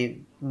involves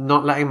me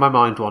not letting my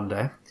mind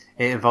wander.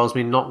 It involves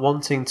me not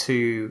wanting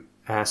to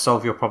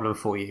solve your problem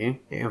for you.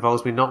 It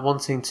involves me not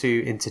wanting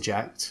to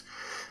interject.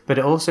 But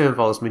it also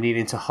involves me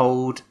needing to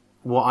hold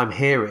what I'm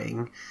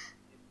hearing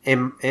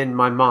in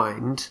my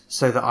mind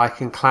so that I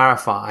can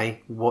clarify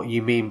what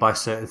you mean by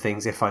certain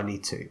things if I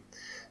need to.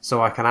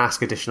 So I can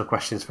ask additional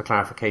questions for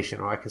clarification,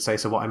 or I can say,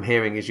 so what I'm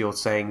hearing is you're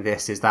saying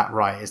this, is that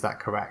right? Is that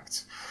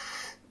correct?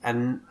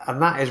 And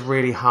that is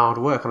really hard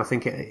work. And I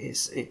think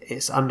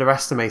it's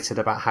underestimated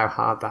about how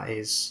hard that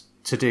is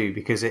to do,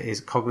 because it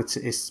is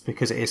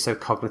because it is so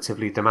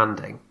cognitively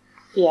demanding.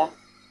 Yeah,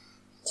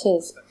 it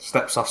is.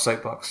 Steps off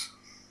soapbox.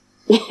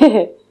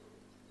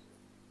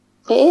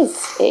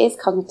 It is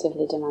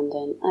cognitively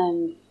demanding.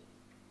 And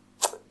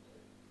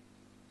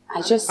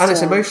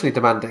it's emotionally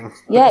demanding.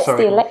 Yeah,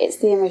 it's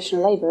the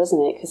emotional labour,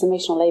 isn't it? Because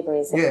emotional labour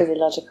is a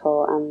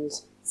physiological and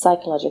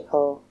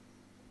psychological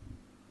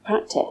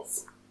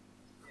practice.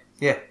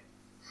 Yeah.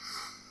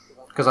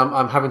 Because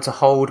I'm having to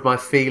hold my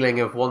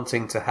feeling of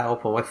wanting to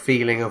help, or my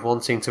feeling of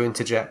wanting to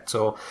interject,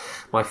 or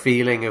my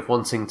feeling of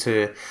wanting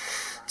to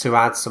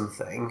add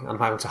something. I'm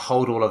having to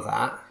hold all of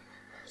that,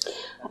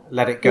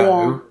 let it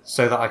go,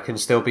 so that I can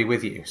still be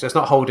with you. So it's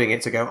not holding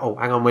it to go, oh,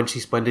 hang on, when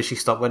did she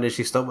stop? When did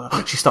she stop?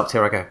 Oh, she stopped,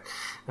 here I go.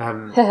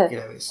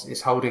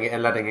 It's holding it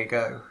and letting it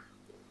go.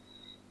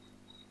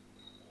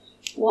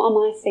 What am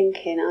I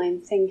thinking?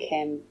 I'm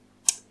thinking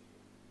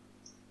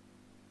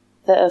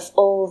that of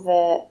all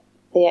the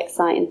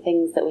exciting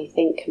things that we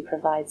think can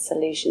provide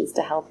solutions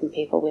to helping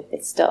people with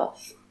this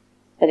stuff,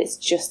 that it's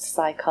just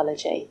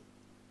psychology.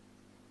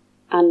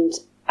 And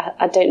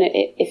I don't know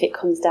if it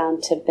comes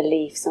down to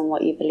beliefs and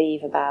what you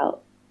believe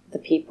about the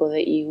people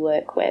that you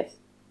work with.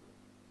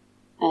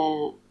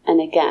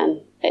 And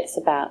again, it's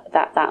about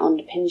that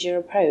underpins your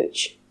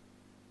approach.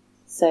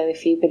 So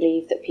if you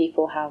believe that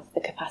people have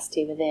the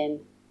capacity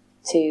within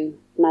to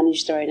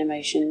manage their own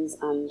emotions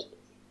and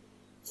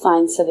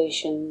find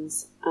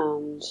solutions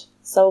and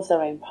solve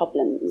their own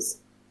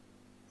problems,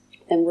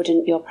 then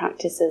wouldn't your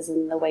practices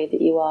and the way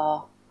that you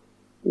are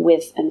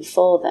with and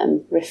for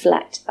them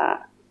reflect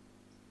that?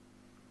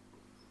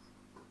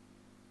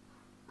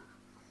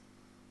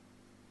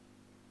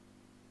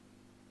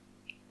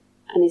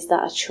 And is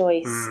that a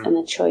choice and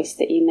a choice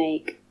that you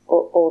make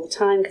all the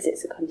time because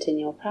it's a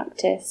continual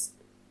practice?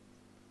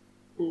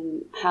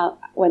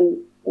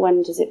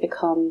 When does it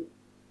become?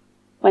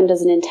 When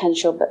does an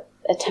intentional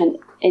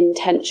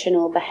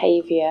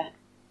behaviour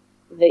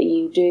that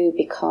you do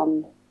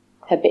become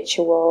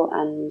habitual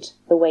and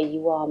the way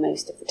you are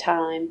most of the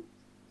time?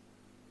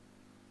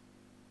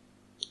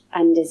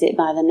 And is it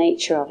by the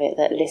nature of it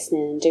that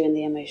listening and doing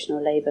the emotional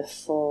labour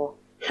for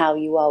how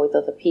you are with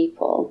other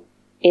people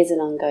is an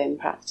ongoing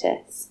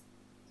practice?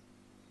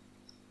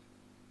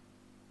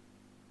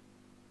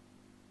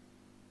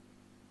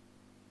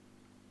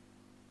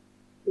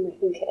 And I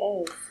think it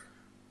is.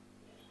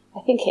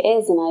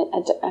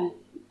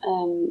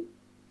 And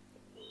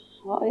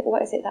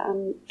what is it that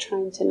I'm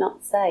trying to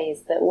not say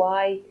is that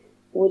why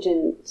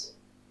wouldn't,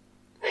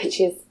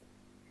 which is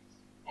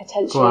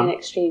potentially an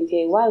extreme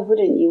view, why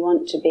wouldn't you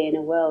want to be in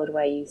a world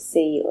where you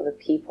see other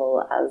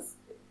people as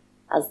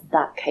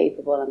that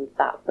capable and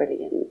that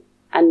brilliant,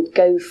 and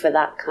go for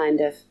that kind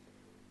of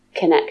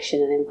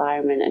connection and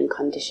environment and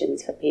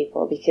conditions for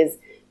people? Because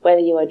whether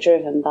you are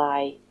driven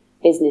by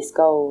business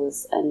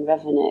goals and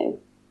revenue,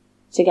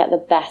 to get the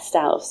best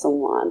out of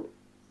someone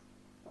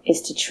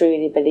is to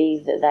truly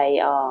believe that they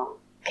are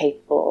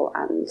capable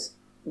and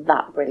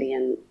that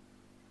brilliant.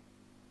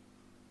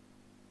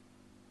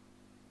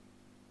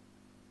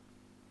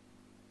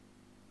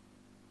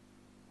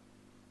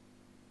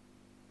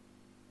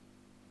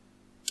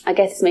 I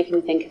guess it's making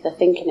me think of the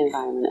thinking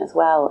environment as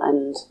well,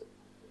 and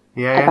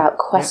about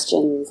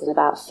questions and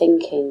about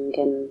thinking,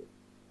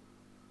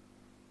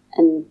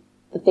 and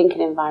the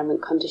thinking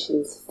environment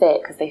conditions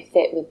fit because they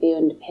fit with the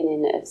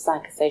underpinning of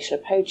psychosocial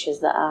approaches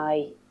that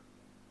I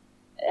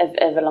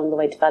have along the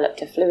way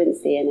developed a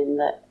fluency in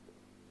that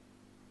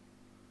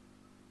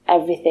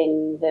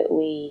everything that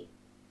we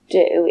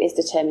do is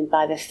determined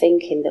by the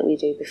thinking that we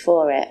do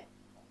before it.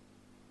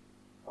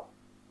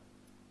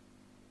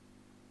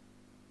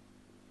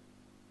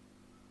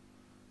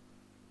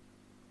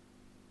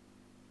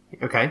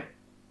 Okay.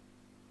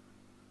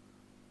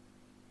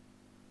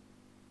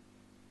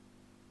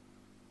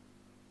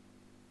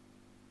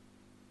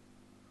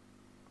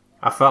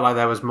 I felt like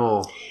there was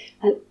more.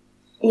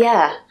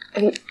 Yeah.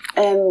 I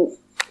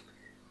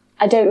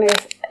don't know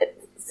if...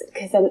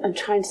 Because I'm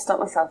trying to stop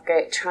myself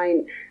I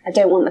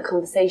don't want the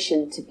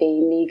conversation to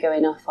be me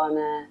going off on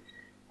a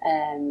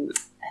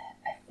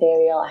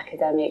ethereal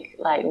academic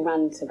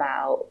rant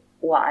about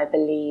what I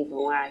believe and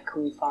where I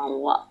come from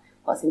and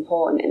what's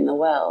important in the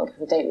world,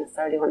 because I don't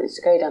necessarily want it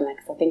to go down there,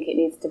 because I think it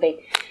needs to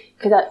be...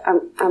 Because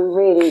I'm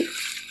really,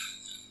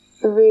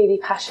 really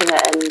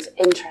passionate and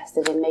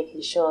interested in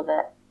making sure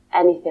that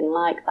anything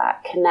like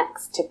that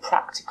connects to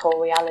practical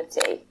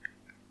reality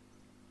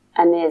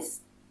and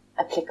is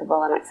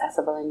applicable and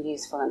accessible and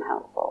useful and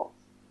helpful.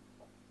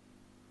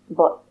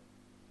 But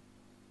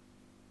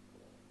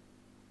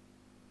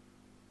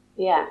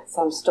yeah,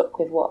 so I'm stuck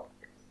with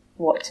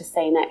what to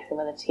say next and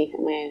whether to keep it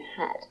in my own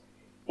head,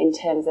 in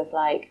terms of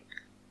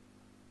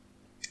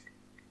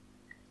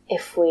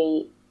if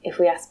we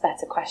ask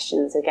better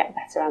questions or get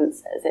better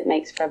answers, it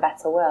makes for a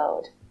better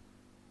world.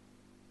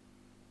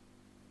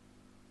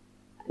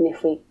 And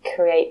if we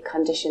create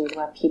conditions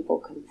where people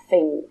can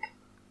think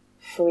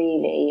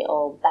freely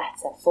or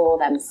better for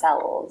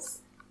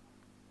themselves,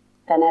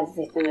 then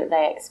everything that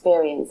they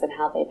experience and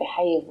how they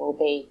behave will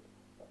be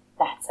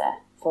better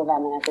for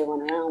them and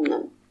everyone around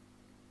them.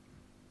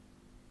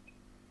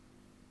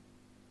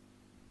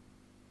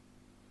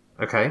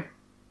 Okay.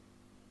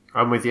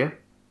 I'm with you.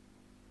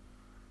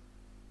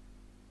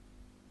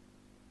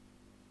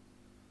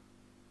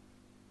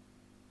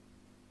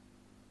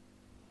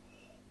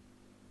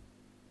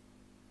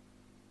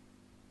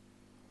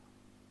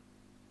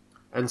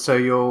 And so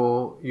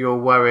you're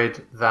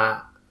worried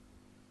that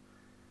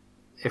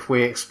if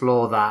we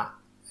explore that,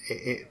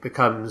 it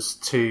becomes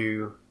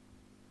too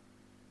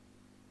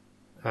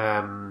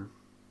an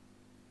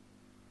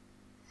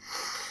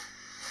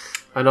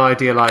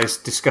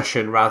idealised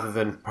discussion rather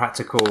than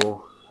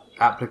practical,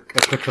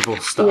 applicable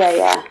stuff.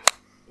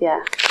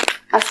 Yeah.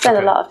 I spend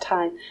a lot of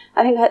time.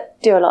 I think I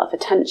do a lot of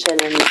attention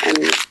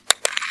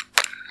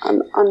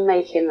on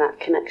making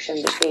that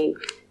connection between.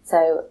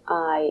 So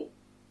I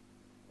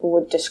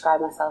would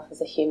describe myself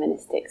as a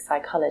humanistic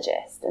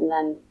psychologist, and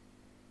then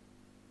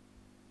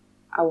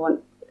I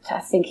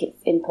think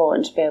it's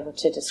important to be able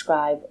to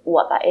describe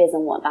what that is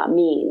and what that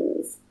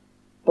means,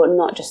 but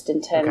not just in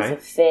terms of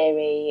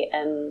theory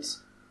and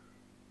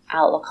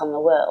outlook on the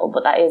world,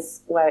 but that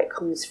is where it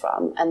comes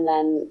from, and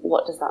then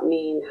what does that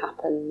mean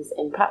happens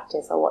in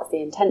practice, or what's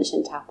the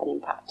intention to happen in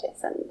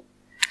practice. And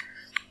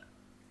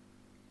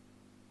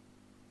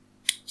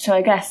so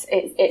I guess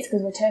it's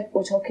because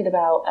we're talking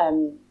about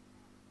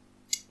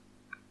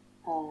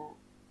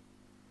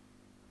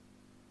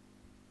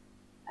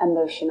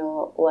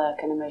emotional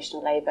work and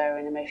emotional labour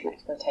and emotional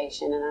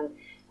exploitation, and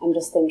I'm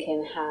just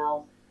thinking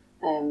how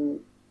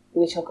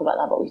we talk about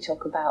that, but we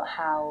talk about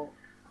how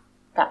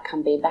that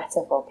can be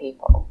better for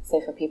people.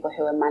 So for people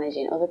who are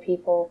managing other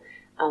people,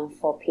 and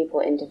for people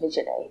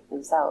individually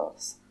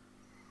themselves.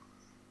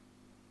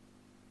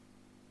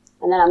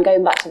 And then I'm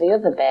going back to the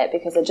other bit,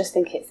 because I just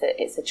think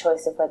it's a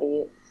choice of whether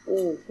you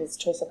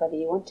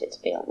want it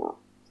to be or not.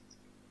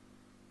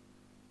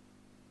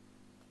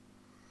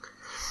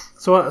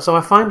 So I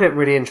find it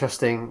really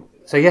interesting.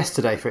 So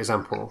yesterday, for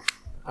example,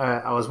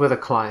 I was with a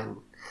client,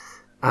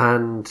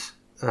 and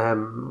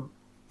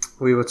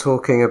we were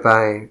talking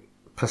about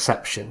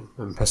perception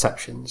and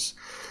perceptions,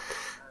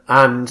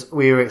 and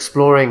we were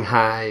exploring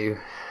how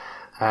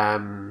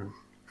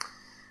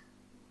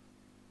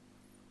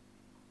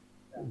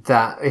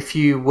that if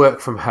you work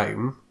from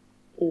home,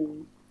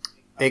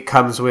 it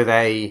comes with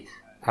an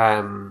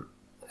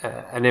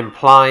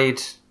implied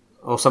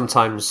or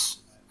sometimes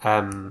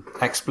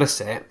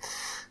explicit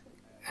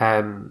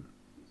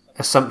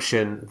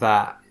assumption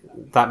that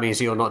means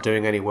you're not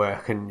doing any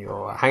work and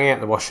you're hanging out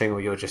the washing, or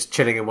you're just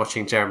chilling and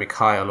watching Jeremy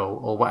Kyle,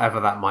 or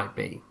whatever that might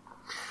be.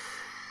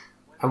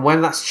 And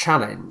when that's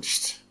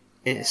challenged,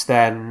 it's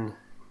then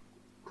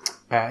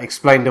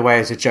explained away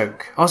as a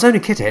joke. I was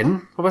only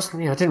kidding. I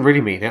didn't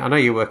really mean it. I know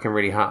you're working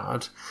really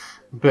hard,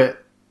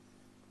 but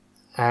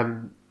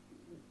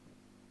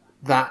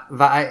that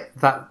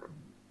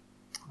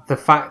the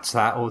fact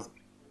that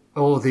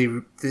or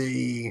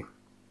the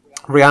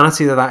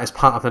reality that is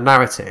part of the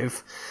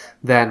narrative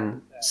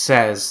then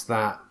says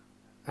that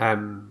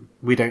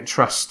we don't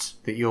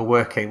trust that you're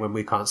working when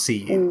we can't see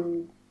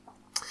you.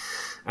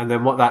 And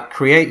then what that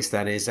creates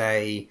then is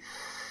a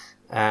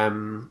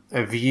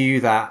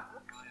view that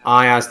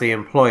I, as the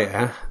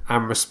employer,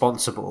 am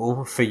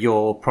responsible for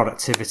your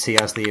productivity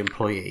as the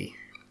employee.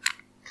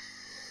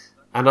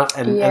 And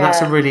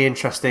that's a really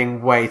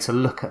interesting way to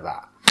look at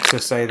that. To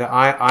say that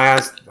I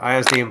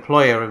as the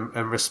employer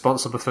am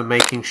responsible for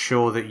making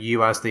sure that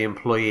you as the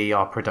employee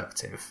are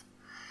productive.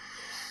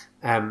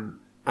 And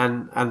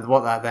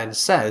what that then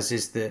says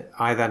is that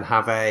I then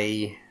have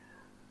a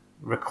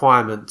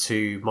requirement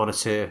to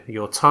monitor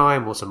your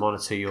time, or to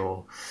monitor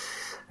your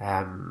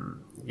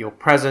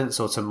presence,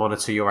 or to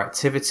monitor your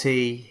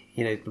activity.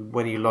 You know,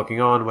 when are you logging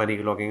on? When are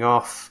you logging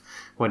off?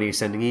 When are you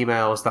sending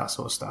emails? That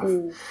sort of stuff.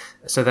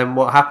 So then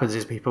what happens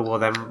is people will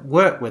then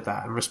work with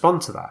that and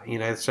respond to that. You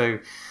know, so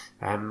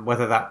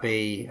whether that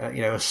be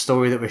a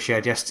story that was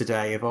shared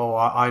yesterday of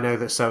I know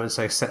that so and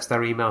so sets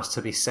their emails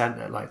to be sent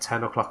at like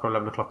 10 o'clock or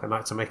 11 o'clock at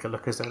night to make it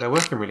look as though they're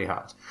working really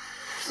hard.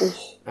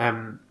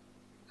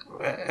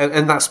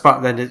 And that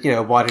sparked then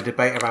a wider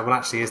debate around, well,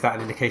 actually, is that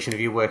an indication of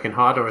you working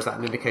hard, or is that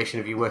an indication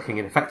of you working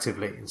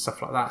ineffectively and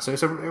stuff like that? So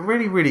it's a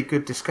really, really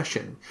good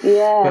discussion.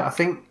 Yeah. But I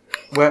think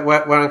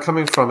where I'm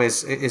coming from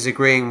is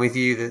agreeing with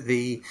you that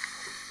the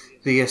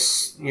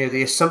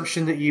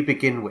assumption that you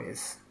begin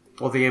with,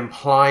 or the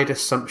implied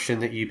assumption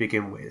that you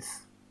begin with,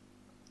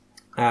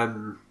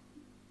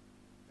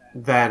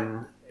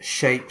 then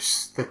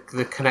shapes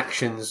the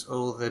connections,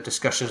 or the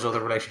discussions, or the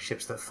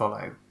relationships that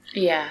follow.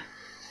 Yeah.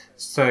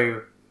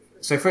 So,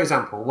 for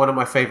example, one of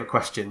my favourite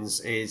questions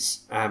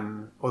is,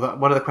 one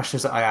of the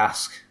questions that I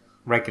ask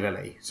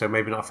regularly, so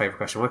maybe not a favourite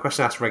question, one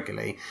question I ask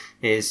regularly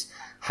is,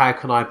 how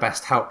can I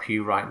best help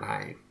you right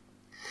now?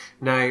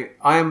 Now,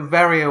 I am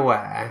very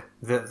aware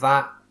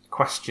that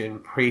question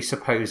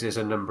presupposes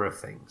a number of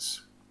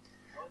things.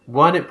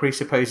 One, it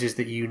presupposes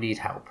that you need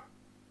help.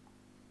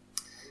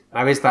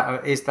 Now, is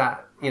that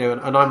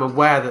and I'm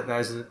aware that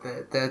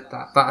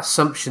that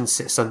assumption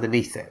sits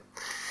underneath it.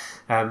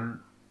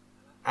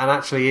 And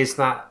actually, is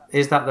that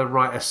the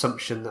right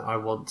assumption that I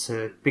want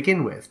to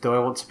begin with? Do I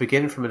want to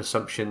begin from an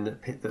assumption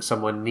that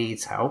someone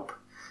needs help,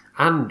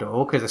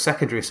 or because the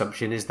secondary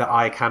assumption is that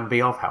I can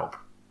be of help,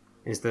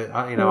 is that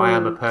I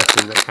am a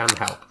person that can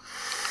help,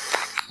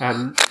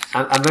 and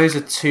those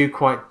are two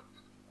quite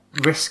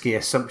risky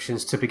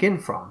assumptions to begin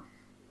from,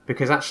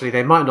 because actually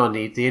the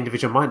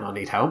individual might not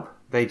need help.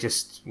 They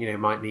just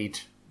might need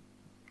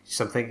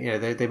something,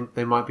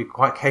 they might be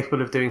quite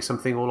capable of doing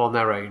something all on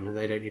their own, and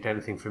they don't need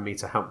anything from me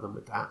to help them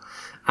with that,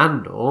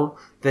 or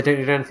they don't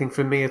need anything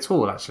from me at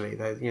all. Actually,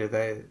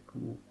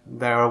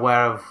 they're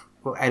aware of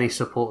any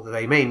support that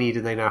they may need,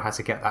 and they know how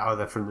to get that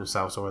either from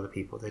themselves or other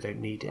people. They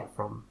don't need it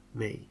from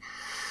me,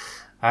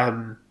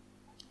 and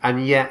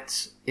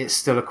yet it's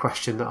still a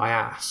question that I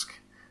ask,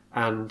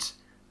 and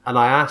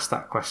I ask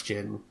that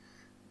question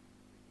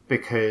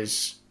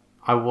because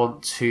I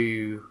want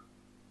to,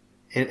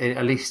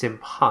 at least in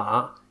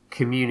part,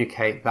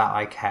 communicate that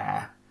I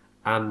care,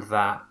 and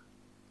that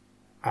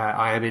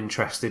I am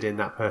interested in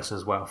that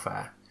person's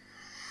welfare.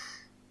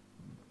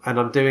 And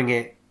I'm doing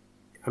it,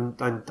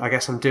 I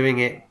guess I'm doing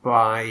it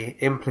by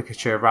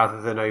implicature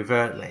rather than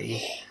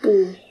overtly,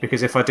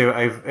 because if I do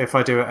it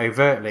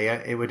overtly,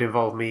 it would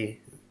involve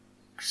me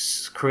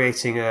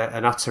creating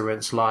an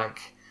utterance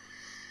like,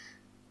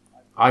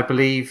 I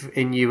believe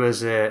in you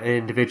as an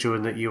individual,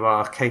 and that you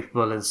are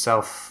capable and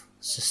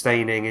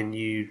self-sustaining, and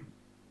you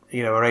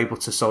are able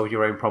to solve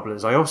your own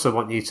problems. I also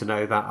want you to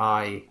know that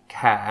I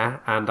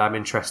care, and I'm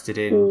interested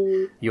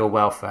in your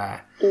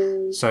welfare.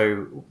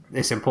 So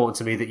it's important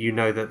to me that you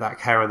know that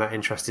care and that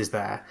interest is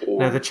there. Yeah.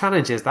 Now, the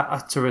challenge is that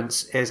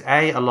utterance is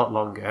A, a lot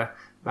longer,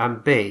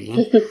 and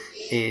B,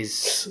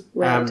 is,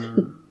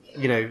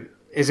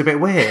 is a bit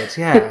weird.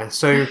 Yeah.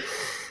 So,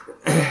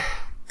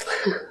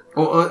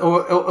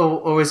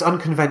 or is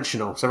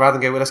unconventional. So rather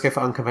than let's go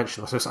for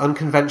unconventional. So it's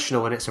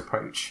unconventional in its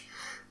approach.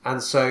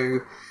 And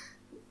so,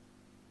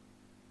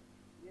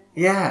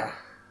 yeah,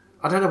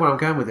 I don't know where I'm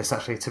going with this,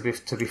 actually, to be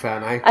fair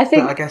now.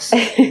 I guess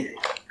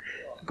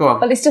go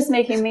on. Well, it's just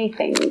making me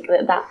think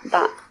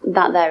that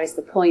there is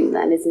the point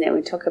then, isn't it?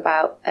 We talk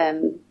about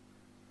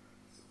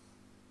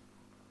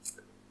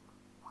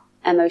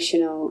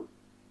emotional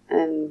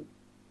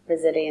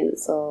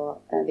resilience,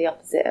 or the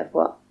opposite of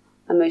what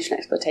emotional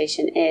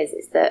exploitation is.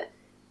 It's that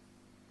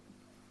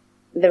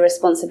the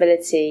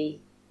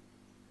responsibility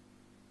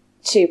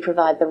to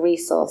provide the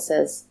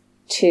resources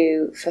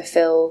to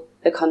fulfill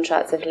the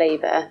contracts of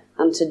labour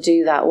and to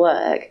do that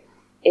work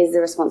is the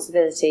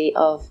responsibility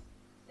of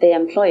the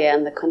employer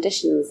and the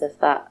conditions of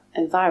that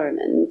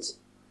environment.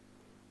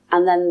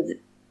 And then,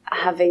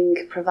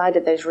 having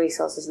provided those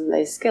resources and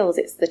those skills,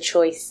 it's the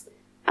choice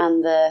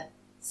and the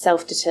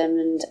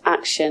self-determined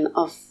action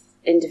of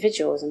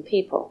individuals and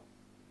people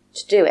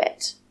to do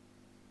it,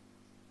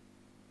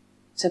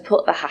 to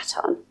put the hat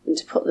on and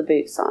to put the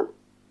boots on,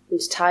 and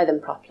to tie them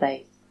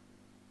properly.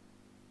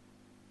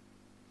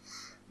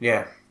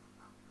 Yeah.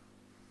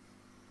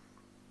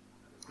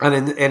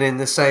 And in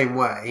the same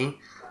way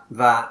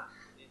that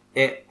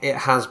it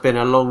has been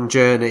a long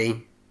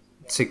journey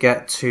to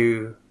get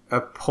to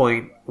a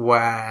point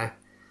where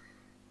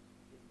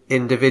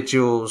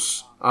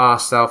individuals are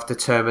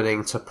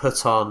self-determining to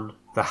put on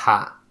the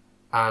hat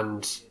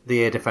and the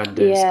ear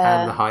defenders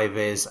and the high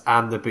vis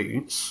and the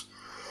boots.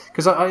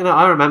 Because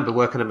I remember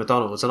working at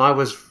McDonald's, and I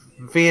was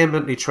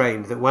vehemently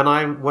trained that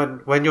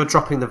when you're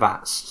dropping the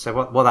vats, so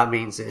what that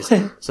means is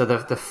so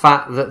the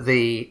fat that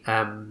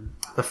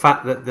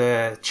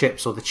the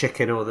chips or the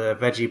chicken or the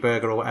veggie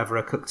burger or whatever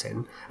are cooked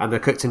in, and they're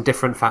cooked in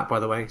different fat, by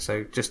the way.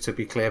 So just to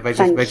be clear,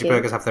 veggie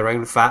burgers have their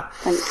own fat.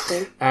 Thank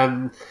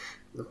you.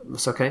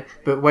 It's okay.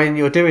 But when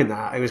you're doing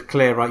that, it was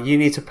clear, right? You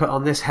need to put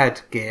on this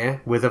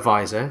headgear with a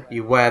visor.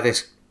 You wear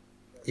this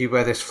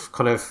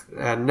kind of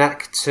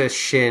neck to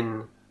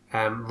shin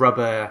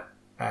rubber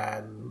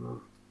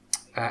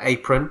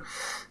apron.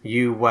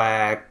 You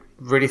wear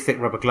really thick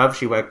rubber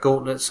gloves. You wear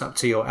gauntlets up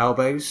to your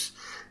elbows,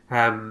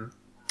 and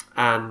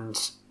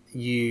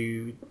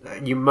you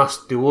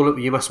must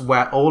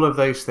wear all of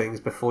those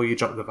things before you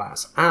drop the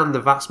vats. And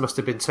the vats must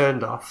have been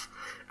turned off.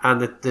 And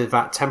the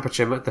fat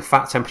temperature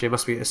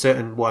must be a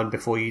certain one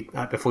before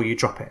you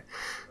drop it,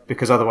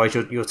 because otherwise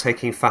you're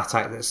taking fat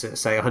out that's at,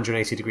 say,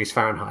 180 degrees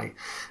Fahrenheit,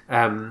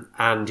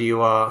 and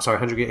you are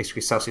 180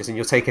 degrees Celsius, and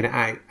you're taking it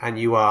out and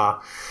you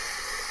are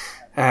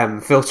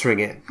filtering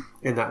it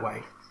in that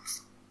way.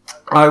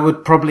 I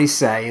would probably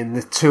say in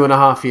the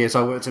 2.5 years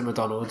I worked at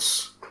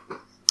McDonald's,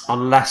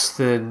 and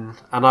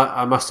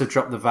I must have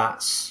dropped the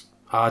vats,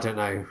 I don't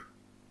know,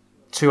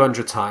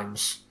 200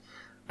 times.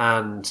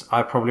 And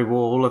I probably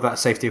wore all of that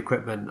safety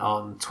equipment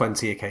on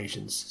 20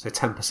 occasions, so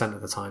 10%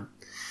 of the time.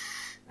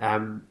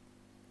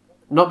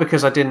 Not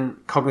because I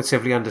didn't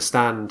cognitively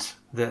understand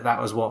that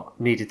was what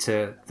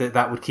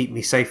that would keep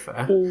me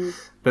safer,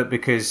 but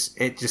because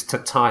it just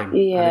took time.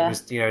 Yeah.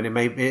 And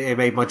it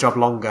made my job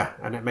longer,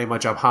 and it made my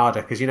job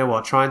harder. Because you know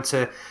what, trying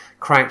to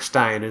crouch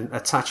down and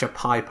attach a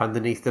pipe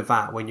underneath the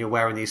vat when you're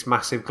wearing these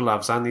massive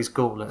gloves and these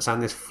gauntlets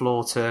and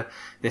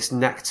this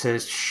neck to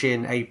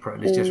shin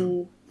apron is just.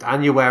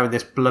 And you're wearing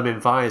this blooming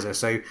visor,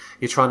 so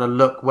you're trying to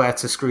look where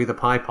to screw the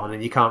pipe on,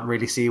 and you can't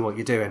really see what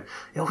you're doing.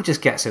 It all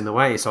just gets in the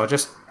way, so I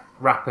just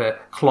wrap a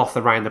cloth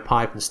around the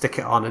pipe and stick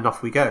it on, and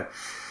off we go.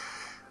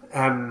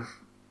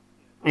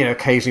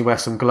 Occasionally wear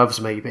some gloves,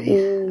 maybe.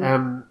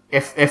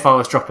 If I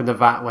was dropping the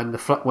vat when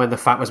the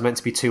fat was meant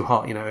to be too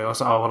hot, I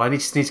was like, I need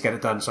to get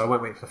it done, so I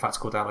won't wait for the fat to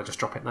cool down. I'll just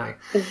drop it now.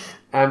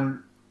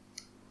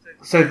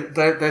 So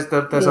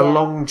there's a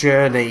long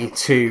journey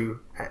to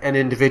an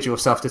individual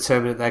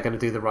self-determining that they're going to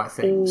do the right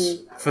things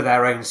for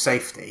their own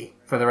safety,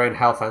 for their own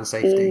health and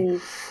safety.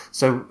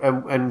 So,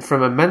 and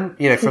from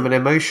from an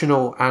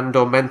emotional and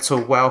or mental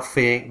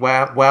welfare or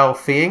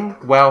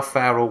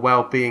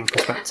well-being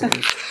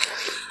perspective,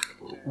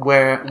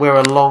 we're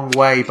a long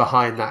way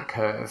behind that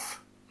curve.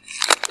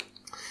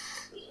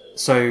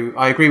 So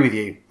I agree with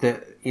you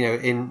that,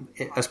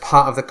 as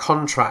part of the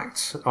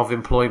contract of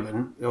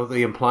employment, or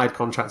the implied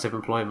contract of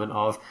employment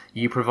of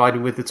you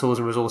providing with the tools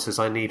and resources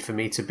I need for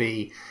me to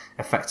be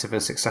effective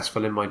and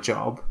successful in my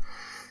job,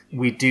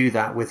 we do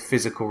that with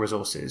physical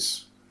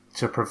resources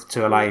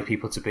to allow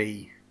people to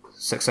be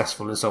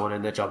successful and so on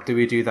in their job. Do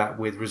we do that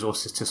with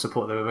resources to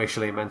support them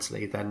emotionally and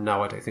mentally? Then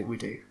no, I don't think we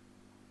do.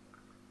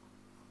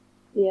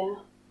 Yeah.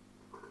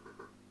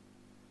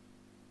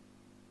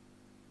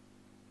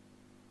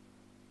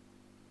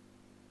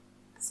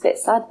 It's a bit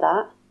sad,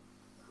 that.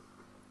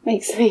 I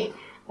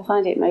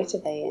find it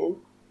motivating.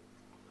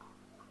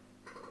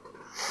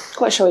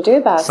 What shall we do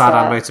about it? Sad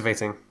and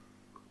motivating.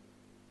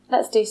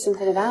 Let's do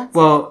something about it.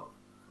 Well,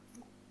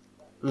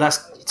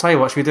 let's tell you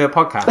what, should we do a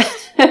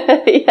podcast?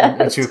 Yeah.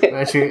 And should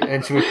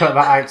we put that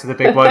out to the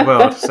big wide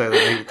world so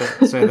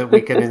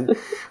that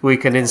we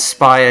can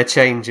inspire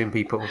change in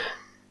people?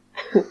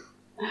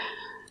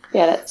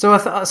 Yeah. So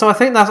I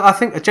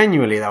think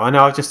genuinely though, I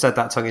know I've just said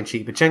that tongue in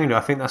cheek, but genuinely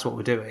I think that's what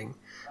we're doing.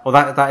 Well,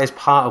 that is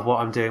part of what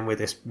I'm doing with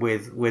this,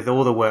 with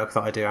all the work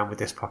that I do, and with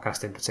this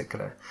podcast in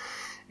particular,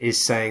 is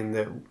saying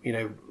that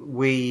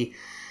we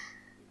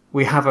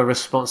have a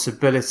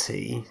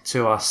responsibility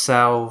to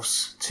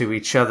ourselves, to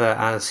each other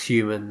as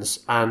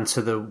humans, and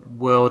to the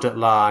world at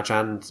large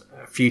and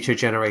future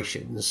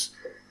generations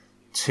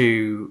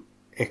to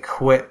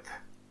equip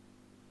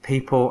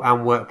people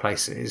and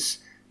workplaces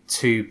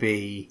to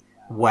be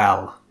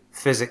well,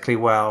 physically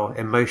well,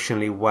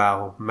 emotionally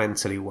well,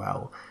 mentally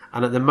well.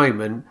 And at the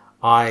moment,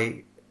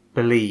 I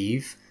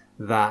believe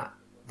that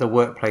the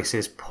workplace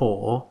is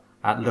poor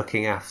at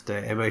looking after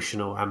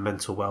emotional and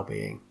mental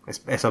well-being.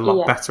 It's a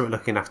lot better at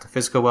looking after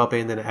physical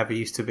well-being than it ever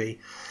used to be.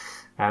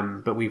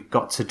 But we've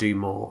got to do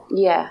more.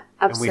 Yeah,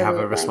 absolutely. And we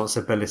have a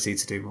responsibility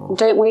to do more.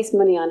 Don't waste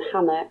money on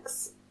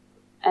hammocks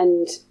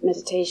and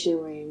meditation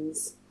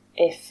rooms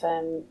if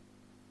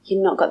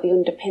you've not got the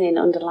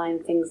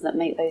underlying things that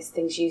make those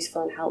things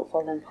useful and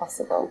helpful and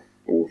possible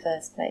in the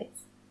first place.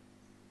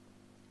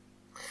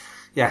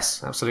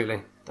 Yes,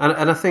 absolutely.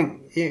 And I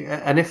think,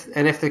 if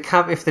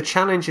the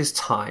challenge is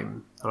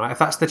time, all right, if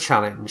that's the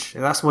challenge,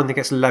 if that's one that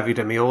gets levied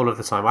at me all of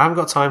the time, I haven't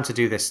got time to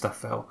do this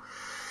stuff, Phil,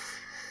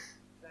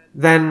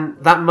 then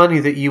that money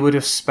that you would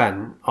have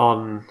spent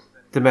on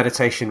the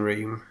meditation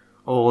room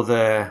or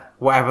the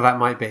whatever that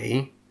might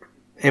be,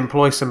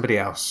 employ somebody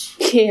else.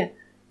 Yeah.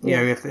 You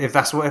know, if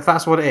that's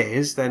what it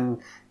is, then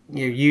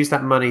you use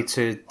that money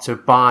to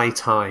buy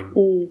time.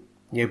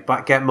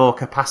 Get more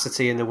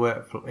capacity in the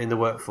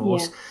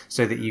workforce,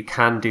 so that you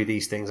can do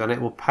these things, and it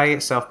will pay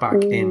itself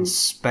back in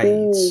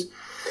spades.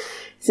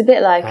 It's a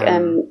bit like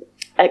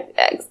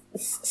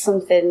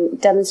something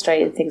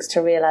demonstrating things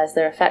to realise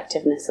their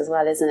effectiveness as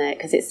well, isn't it?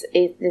 Because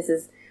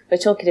we're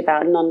talking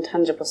about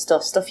non-tangible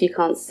stuff you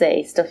can't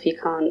see, stuff you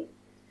can't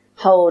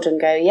hold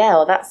and go, yeah,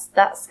 well,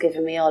 that's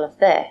given me all of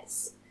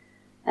this.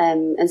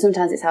 And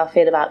sometimes it's how I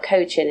feel about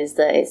coaching, is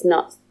that it's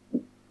not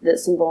that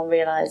someone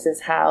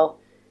realises how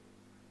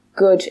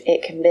good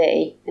it can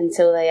be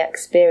until they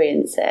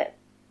experience it.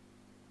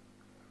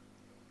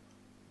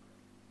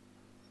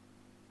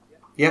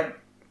 Yep.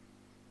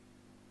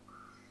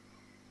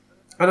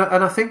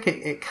 And I think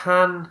it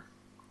can,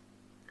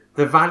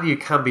 the value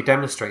can be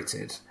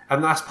demonstrated.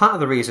 And that's part of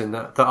the reason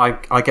that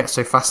I get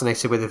so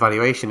fascinated with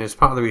evaluation. Is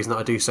part of the reason that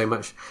I do so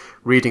much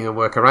reading and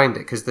work around it,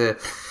 because that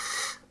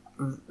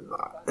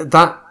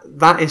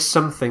is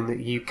something that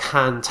you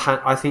can,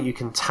 I think you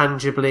can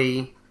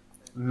tangibly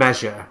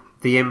measure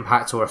the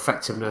impact or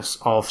effectiveness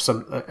of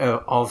some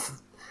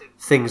of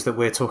things that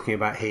we're talking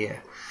about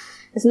here.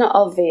 It's not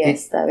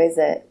obvious, though, is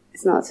it?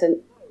 It's not.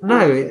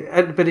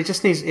 But it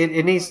just needs.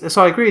 It needs.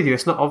 So I agree with you.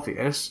 It's not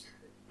obvious,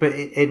 but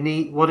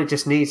what it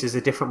just needs is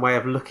a different way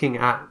of looking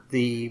at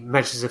the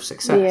measures of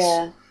success.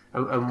 Yeah.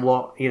 And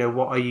what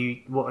are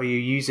you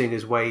using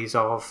as ways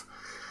of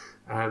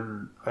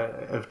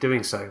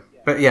doing so?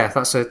 But yeah,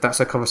 that's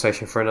a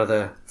conversation for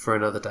another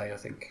day, I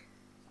think.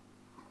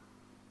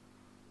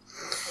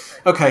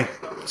 Okay,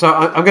 so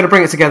I'm going to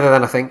bring it together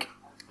then, I think.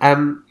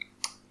 In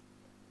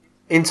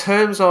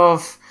terms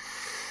of,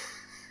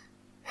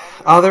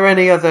 are there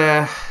any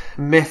other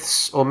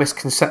myths or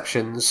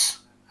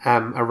misconceptions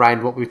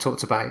around what we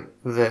talked about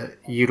that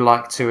you'd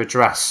like to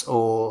address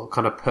or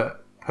kind of put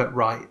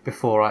right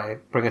before I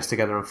bring us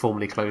together and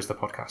formally close the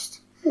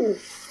podcast? I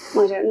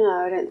don't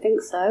know. I don't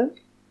think so.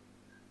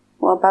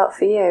 What about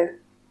for you?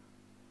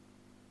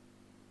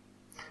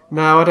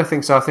 No, I don't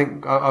think so. I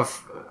think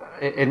I've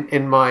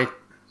in my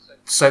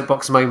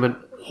soapbox moment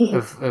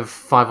of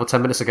 5 or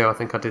 10 minutes ago, I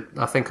think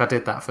I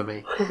did that for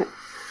me.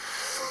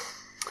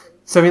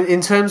 So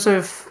in terms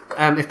of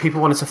if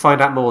people wanted to find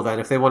out more, then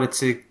if they wanted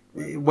to,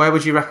 where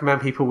would you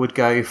recommend people would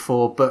go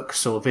for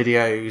books or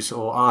videos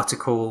or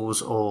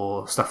articles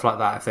or stuff like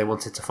that if they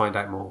wanted to find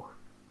out more?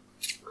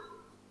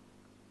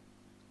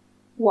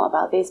 What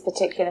about these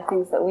particular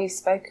things that we've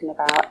spoken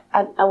about?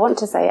 I want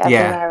to say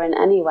everywhere and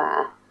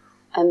anywhere,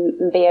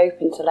 and be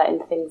open to letting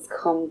things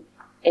come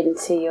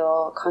into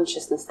your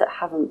consciousness that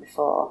haven't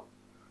before.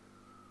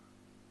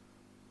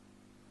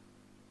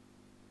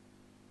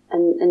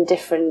 And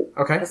different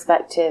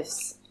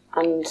perspectives,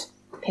 and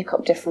pick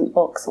up different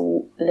books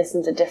and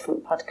listen to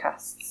different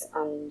podcasts,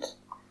 and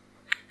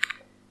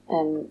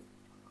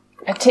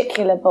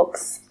particular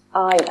books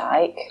I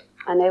like.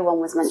 I know one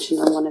was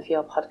mentioned on one of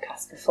your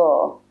podcasts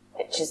before,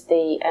 which is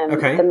the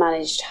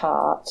Managed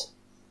Heart.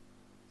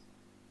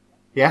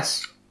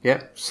 Yes.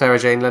 Yep. Sarah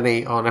Jane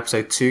Lenny on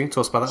episode 2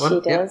 talks about that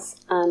one. She does.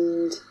 Yep.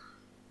 And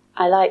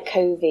I like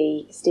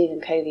Stephen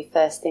Covey,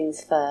 First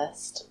Things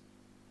First.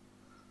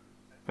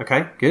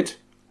 Okay, good.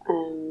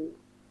 A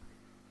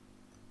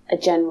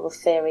General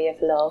Theory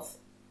of Love.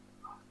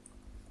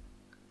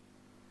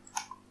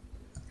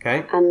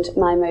 Okay. And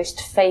my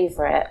most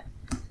favourite,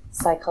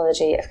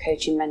 Psychology of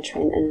Coaching,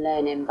 Mentoring and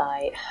Learning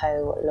by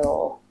Ho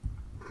Law,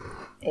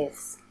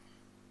 is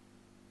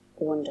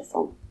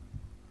wonderful.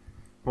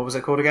 What was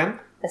it called again?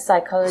 The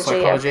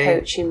Psychology of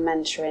Coaching,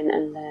 Mentoring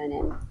and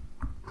Learning.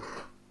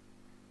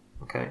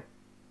 Okay.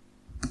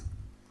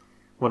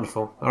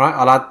 Wonderful. All right,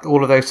 I'll add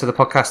all of those to the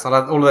podcast. I'll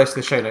add all of those to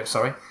the show notes,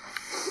 sorry.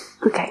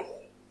 Okay.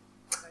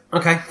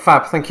 Okay,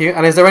 fab, thank you.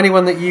 And is there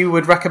anyone that you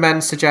would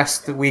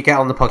suggest that we get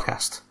on the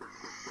podcast?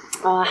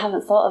 Oh, I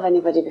haven't thought of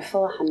anybody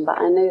beforehand, but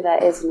I know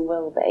there is and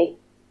will be.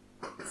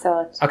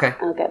 So I'll get back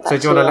to you. So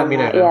do you want to let me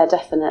know? Yeah,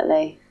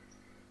 definitely.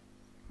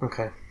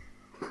 Okay.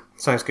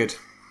 Sounds good.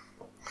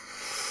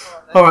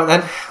 All right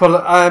then. Well,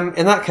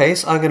 in that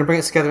case, I'm going to bring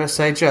it together and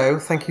say, Joe,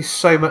 thank you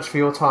so much for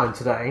your time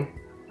today.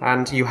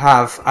 And you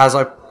have, as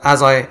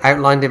I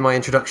outlined in my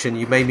introduction,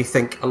 you made me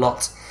think a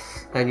lot,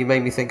 and you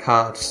made me think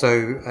hard.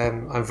 So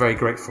I'm very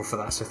grateful for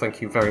that. So thank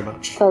you very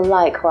much. Well,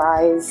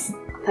 likewise.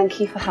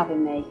 Thank you for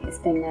having me. It's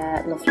been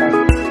lovely.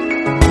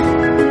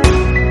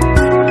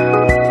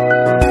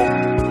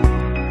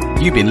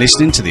 You've been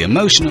listening to the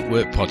Emotion at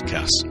Work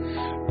podcast.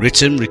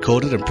 Written,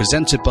 recorded and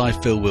presented by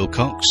Phil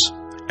Wilcox.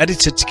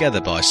 Edited together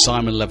by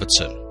Simon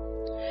Leverton.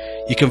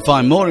 You can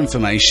find more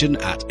information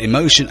at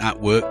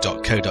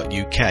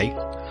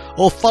emotionatwork.co.uk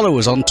or follow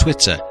us on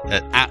Twitter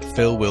at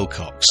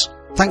 @PhilWilcox.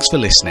 Thanks for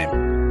listening.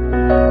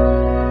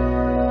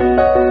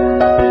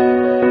 you.